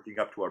we're working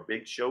up to our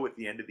big show at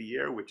the end of the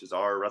year, which is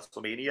our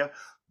WrestleMania,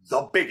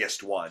 the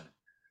biggest one.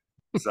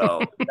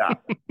 So yeah,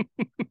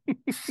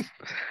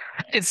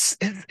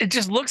 it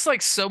just looks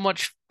like so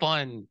much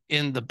fun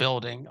in the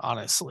building,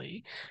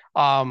 honestly.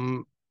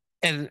 Um,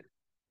 and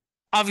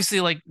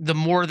obviously, like the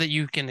more that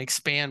you can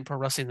expand pro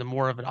wrestling, the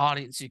more of an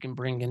audience you can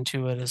bring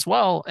into it as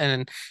well.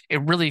 And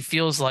it really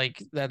feels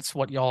like that's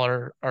what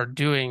y'all are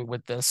doing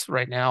with this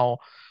right now.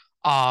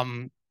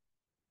 Um,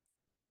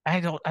 I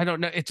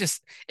don't know.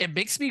 It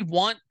makes me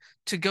want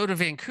to go to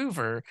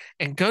Vancouver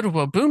and go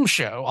to a boom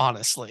show,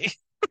 honestly.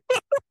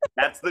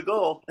 that's the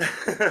goal.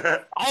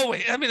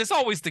 Always, I mean, it's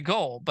always the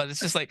goal, but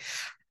it's just like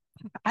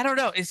I don't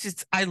know. It's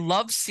just I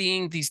love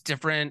seeing these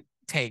different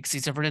takes,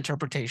 these different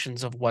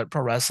interpretations of what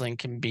pro wrestling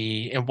can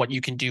be and what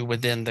you can do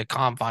within the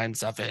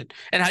confines of it,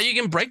 and how you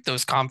can break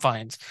those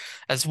confines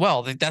as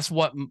well. Like, that's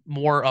what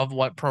more of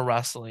what pro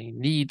wrestling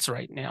needs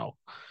right now.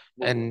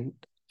 Totally. And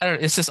I don't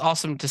know, it's just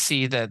awesome to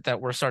see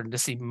that we're starting to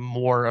see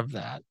more of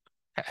that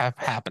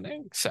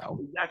happening.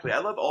 So Exactly. I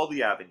love all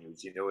the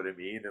avenues, you know what I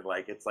mean? And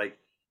like it's like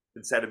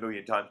been said a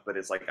million times, but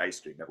it's like ice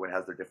cream. Everyone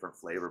has their different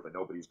flavor, but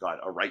nobody's got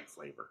a right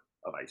flavor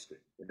of ice cream.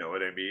 You know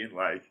what I mean?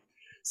 Like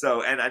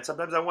so and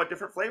sometimes I want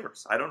different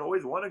flavors. I don't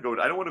always want to go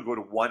to I don't want to go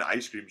to one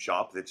ice cream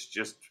shop that's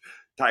just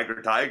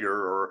Tiger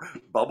or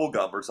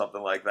bubblegum or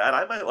something like that.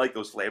 I might like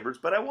those flavors,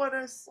 but I want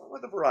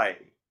the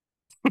variety.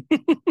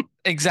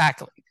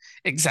 exactly,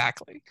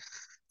 exactly.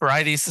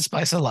 Variety is the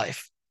spice of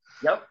life.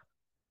 Yep.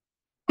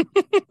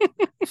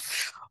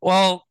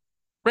 Well,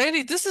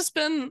 Randy, this has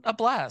been a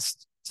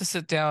blast to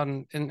sit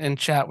down and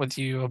chat with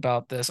you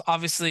about this.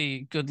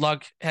 Obviously, good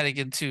luck heading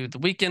into the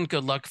weekend.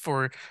 Good luck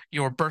for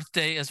your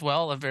birthday as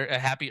well. A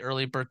happy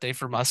early birthday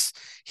from us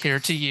here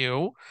to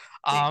you.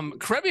 Thank you.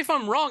 Correct me if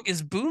I'm wrong.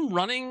 Is Boom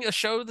running a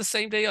show the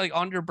same day, like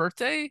on your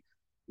birthday?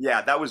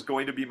 Yeah, that was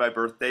going to be my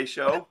birthday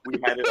show. We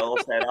had it all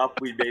set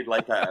up. We made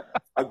like a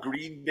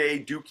Green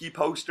Day Dookie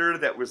poster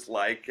that was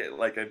like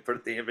a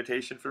birthday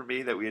invitation for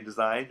me that we had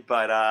designed.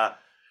 But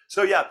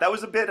so yeah, that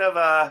was a bit of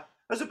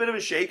a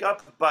shake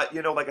up. But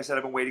you know, like I said,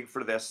 I've been waiting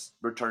for this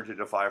Return to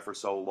Defy for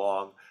so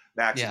long.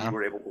 Max and me Yeah.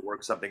 were able to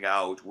work something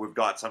out. We've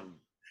got some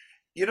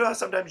you know how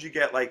sometimes you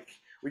get like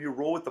when you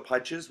roll with the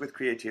punches with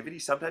creativity,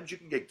 sometimes you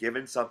can get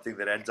given something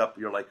that ends up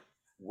you're like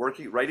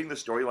working writing the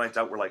storylines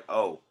out, we're like,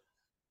 oh,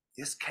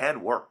 this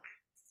can work.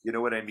 You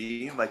know what I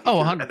mean? Like if Oh,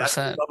 you're, and that's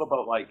what 100%. I love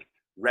about like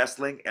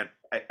wrestling, and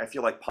I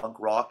feel like punk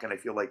rock, and I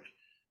feel like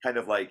kind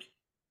of like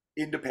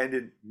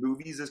independent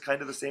movies is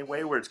kind of the same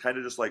way, where it's kind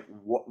of just like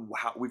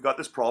we've got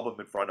this problem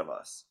in front of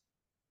us,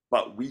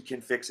 but we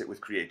can fix it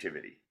with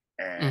creativity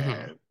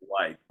Hmm. and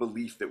like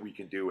belief that we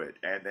can do it,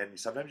 and then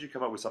sometimes you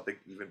come up with something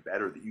even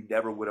better that you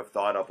never would have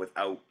thought of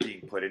without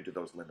being put into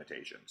those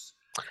limitations.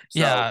 So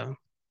Yeah.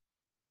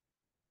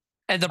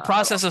 And the uh,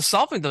 process of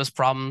solving those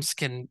problems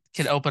can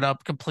open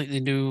up completely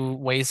new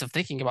ways of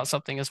thinking about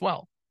something as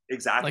well. Like,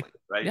 exactly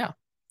right. yeah.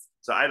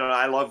 So I don't know.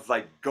 I love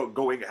like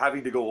going,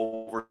 having to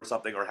go over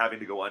something or having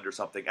to go under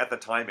something. At the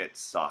time, it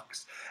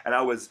sucks, and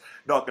I was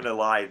not going to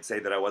lie and say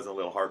that I wasn't a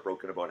little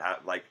heartbroken about how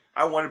like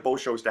I wanted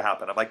both shows to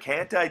happen. I'm like,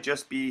 can't I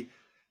just be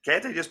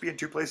in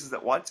two places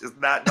at once?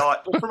 Isn't that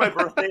not for my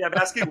birthday? I'm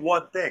asking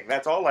one thing.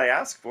 That's all I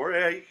ask for.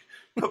 I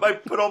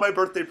put all my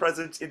birthday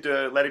presents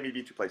into letting me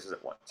be two places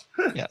at once.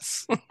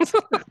 Yes.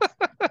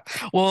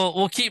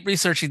 We'll keep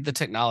researching the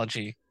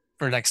technology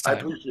for next I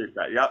time. appreciate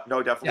that. Yep,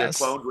 no, definitely a Yes.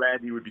 cloned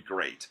Randy would be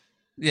great.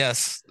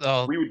 Yes.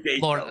 Oh, We would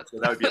date Lord. though, so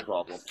that would be a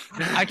problem.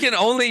 I can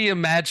only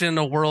imagine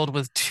a world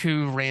with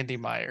two Randy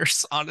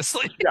Myers,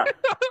 honestly. Yeah,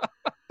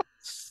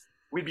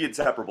 we'd be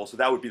inseparable, so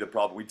that would be the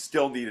problem. We'd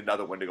still need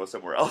another one to go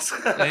somewhere else.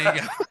 There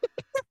you go.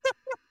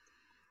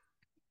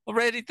 Well,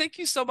 Randy, thank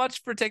you so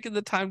much for taking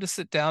the time to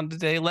sit down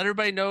today. Let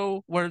everybody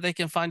know where they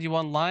can find you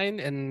online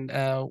and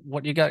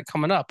what you got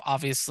coming up,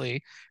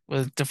 obviously,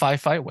 with Defy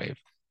Fight Wave.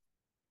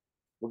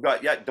 We've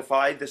got yeah,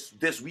 Defy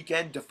this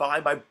weekend. Defy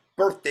my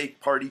birthday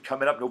party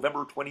coming up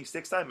November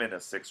 26th. I'm in a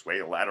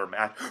 6-way ladder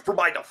match for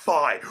my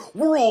Defy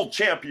World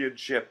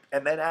Championship.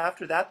 And then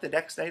after that, the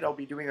next night, I'll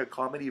be doing a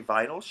comedy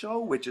vinyl show,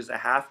 which is a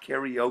half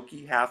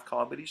karaoke, half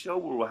comedy show,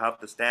 where we'll have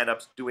the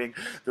stand-ups doing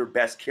their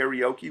best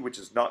karaoke, which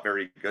is not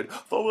very good,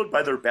 followed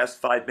by their best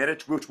 5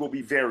 minutes, which will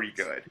be very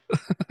good.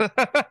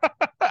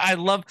 I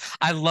love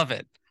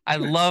it. I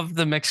love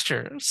the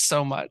mixture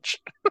so much.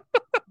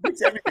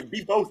 It's everything.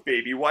 Be both,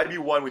 baby. Why be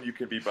one when you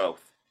can be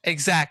both?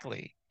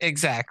 Exactly.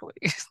 Exactly.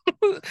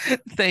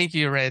 Thank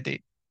you,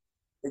 Randy.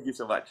 Thank you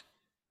so much.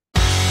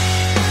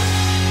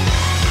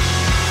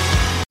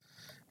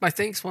 My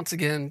thanks once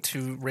again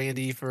to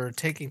Randy for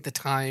taking the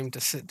time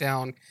to sit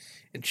down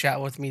and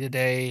chat with me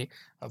today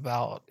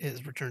about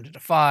his return to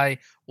Defy,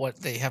 what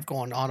they have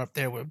going on up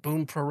there with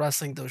Boom Pro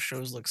Wrestling. Those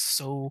shows look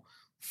so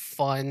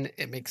fun.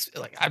 It makes,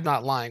 like, I'm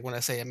not lying when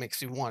I say it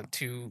makes me want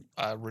to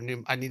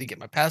renew. I need to get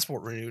my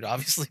passport renewed,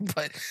 obviously,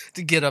 but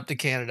to get up to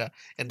Canada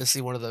and to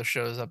see one of those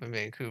shows up in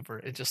Vancouver,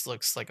 it just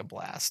looks like a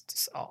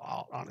blast,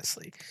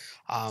 honestly.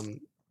 Um,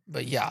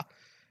 but yeah,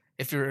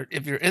 if you're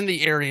in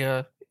the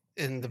area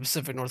in the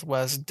Pacific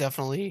Northwest,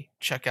 definitely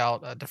check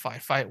out Defy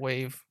Fight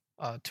Wave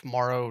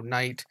tomorrow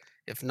night.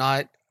 If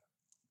not,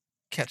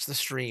 catch the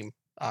stream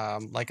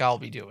like I'll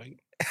be doing,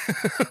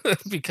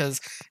 because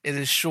it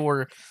is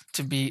sure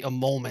to be a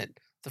moment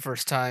the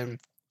first time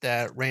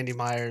that Randy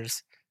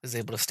Myers is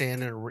able to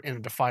stand in a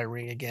Defy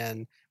ring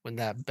again when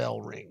that bell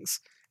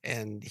rings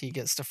and he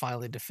gets to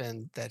finally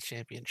defend that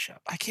championship.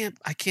 I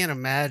can't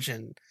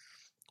imagine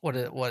what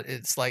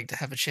it's like to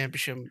have a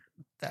championship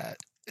that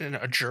and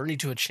a journey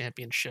to a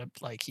championship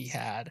like he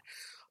had,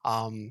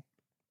 um,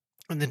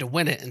 and then to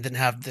win it and then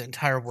have the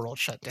entire world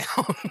shut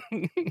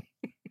down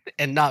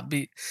and not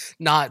be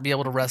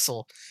able to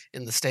wrestle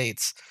in the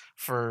States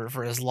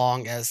for as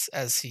long as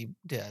he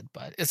did.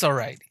 But it's all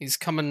right. He's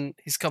coming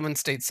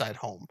stateside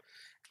home.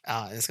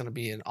 It's going to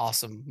be an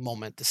awesome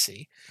moment to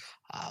see.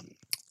 Um,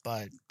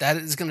 but that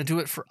is going to do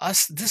it for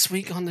us this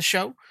week on the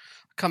show.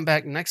 Come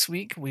back next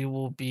week. We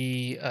will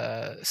be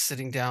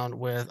sitting down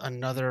with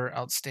another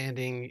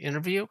outstanding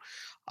interview.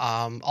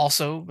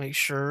 Also, make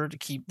sure to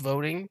keep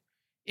voting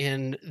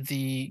in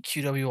the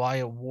QWI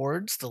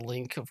Awards. The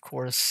link, of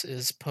course,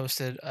 is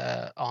posted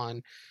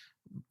on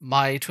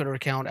my Twitter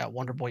account at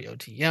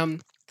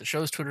WonderboyOTM, the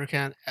show's Twitter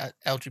account at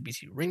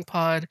LGBT Ring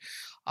Pod.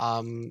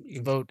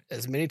 You vote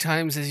as many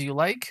times as you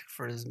like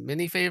for as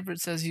many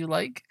favorites as you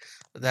like.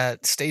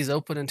 That stays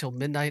open until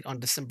midnight on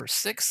December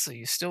 6th, so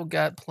you still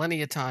got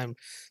plenty of time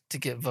to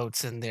get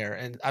votes in there.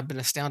 And I've been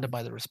astounded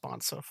by the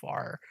response so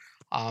far.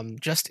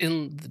 Just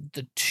in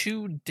the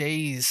 2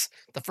 days,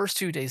 the first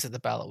 2 days that the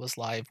ballot was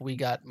live, we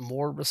got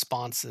more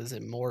responses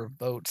and more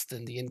votes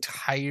than the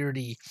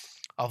entirety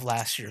of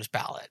last year's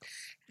ballot.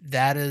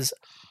 That is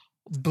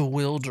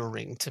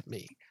bewildering to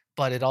me,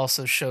 but it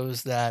also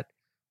shows that,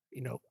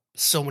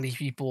 so many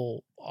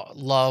people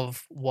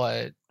love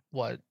what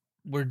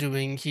we're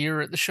doing here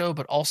at the show,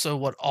 but also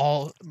what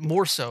all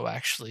more so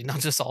actually, not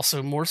just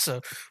also more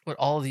so, what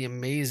all the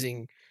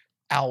amazing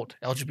out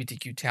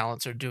LGBTQ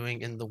talents are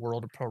doing in the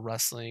world of pro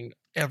wrestling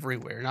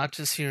everywhere, not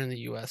just here in the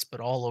US, but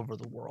all over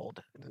the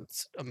world. And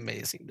it's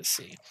amazing to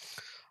see.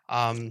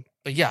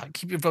 But yeah,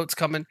 keep your votes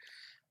coming.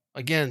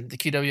 Again, the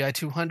QWI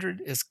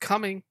 200 is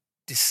coming.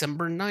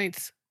 December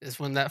 9th is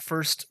when that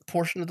first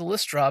portion of the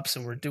list drops,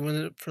 and we're doing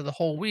it for the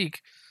whole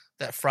week,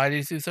 that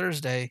Friday through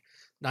Thursday,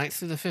 9th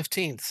through the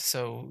 15th.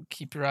 So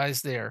keep your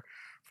eyes there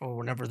for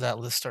whenever that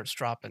list starts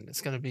dropping.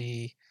 It's going to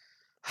be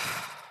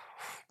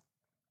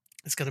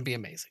it's going to be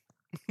amazing.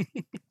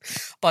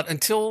 But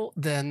until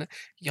then,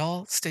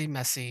 y'all stay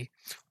messy,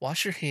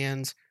 wash your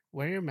hands,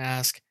 wear your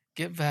mask,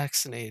 get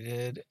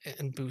vaccinated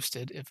and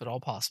boosted if at all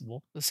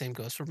possible. The same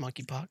goes for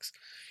monkeypox.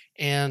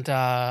 And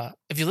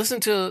if you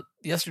listened to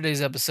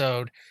yesterday's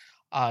episode,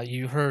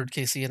 you heard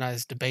Casey and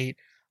I's debate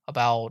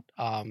about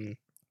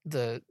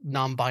the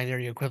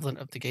non-binary equivalent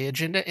of the gay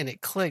agenda, and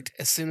it clicked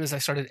as soon as I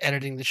started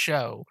editing the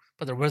show.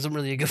 But there wasn't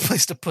really a good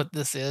place to put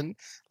this in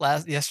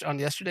on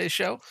yesterday's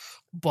show.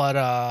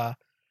 But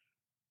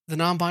the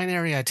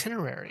non-binary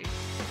itinerary.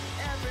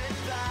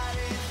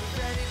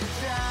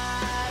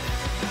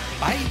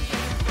 Bye.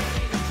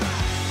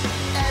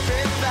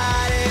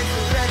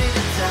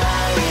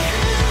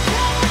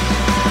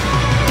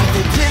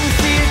 They didn't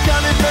see it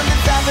coming from the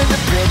top of the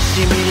bridge.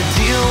 She made a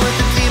deal with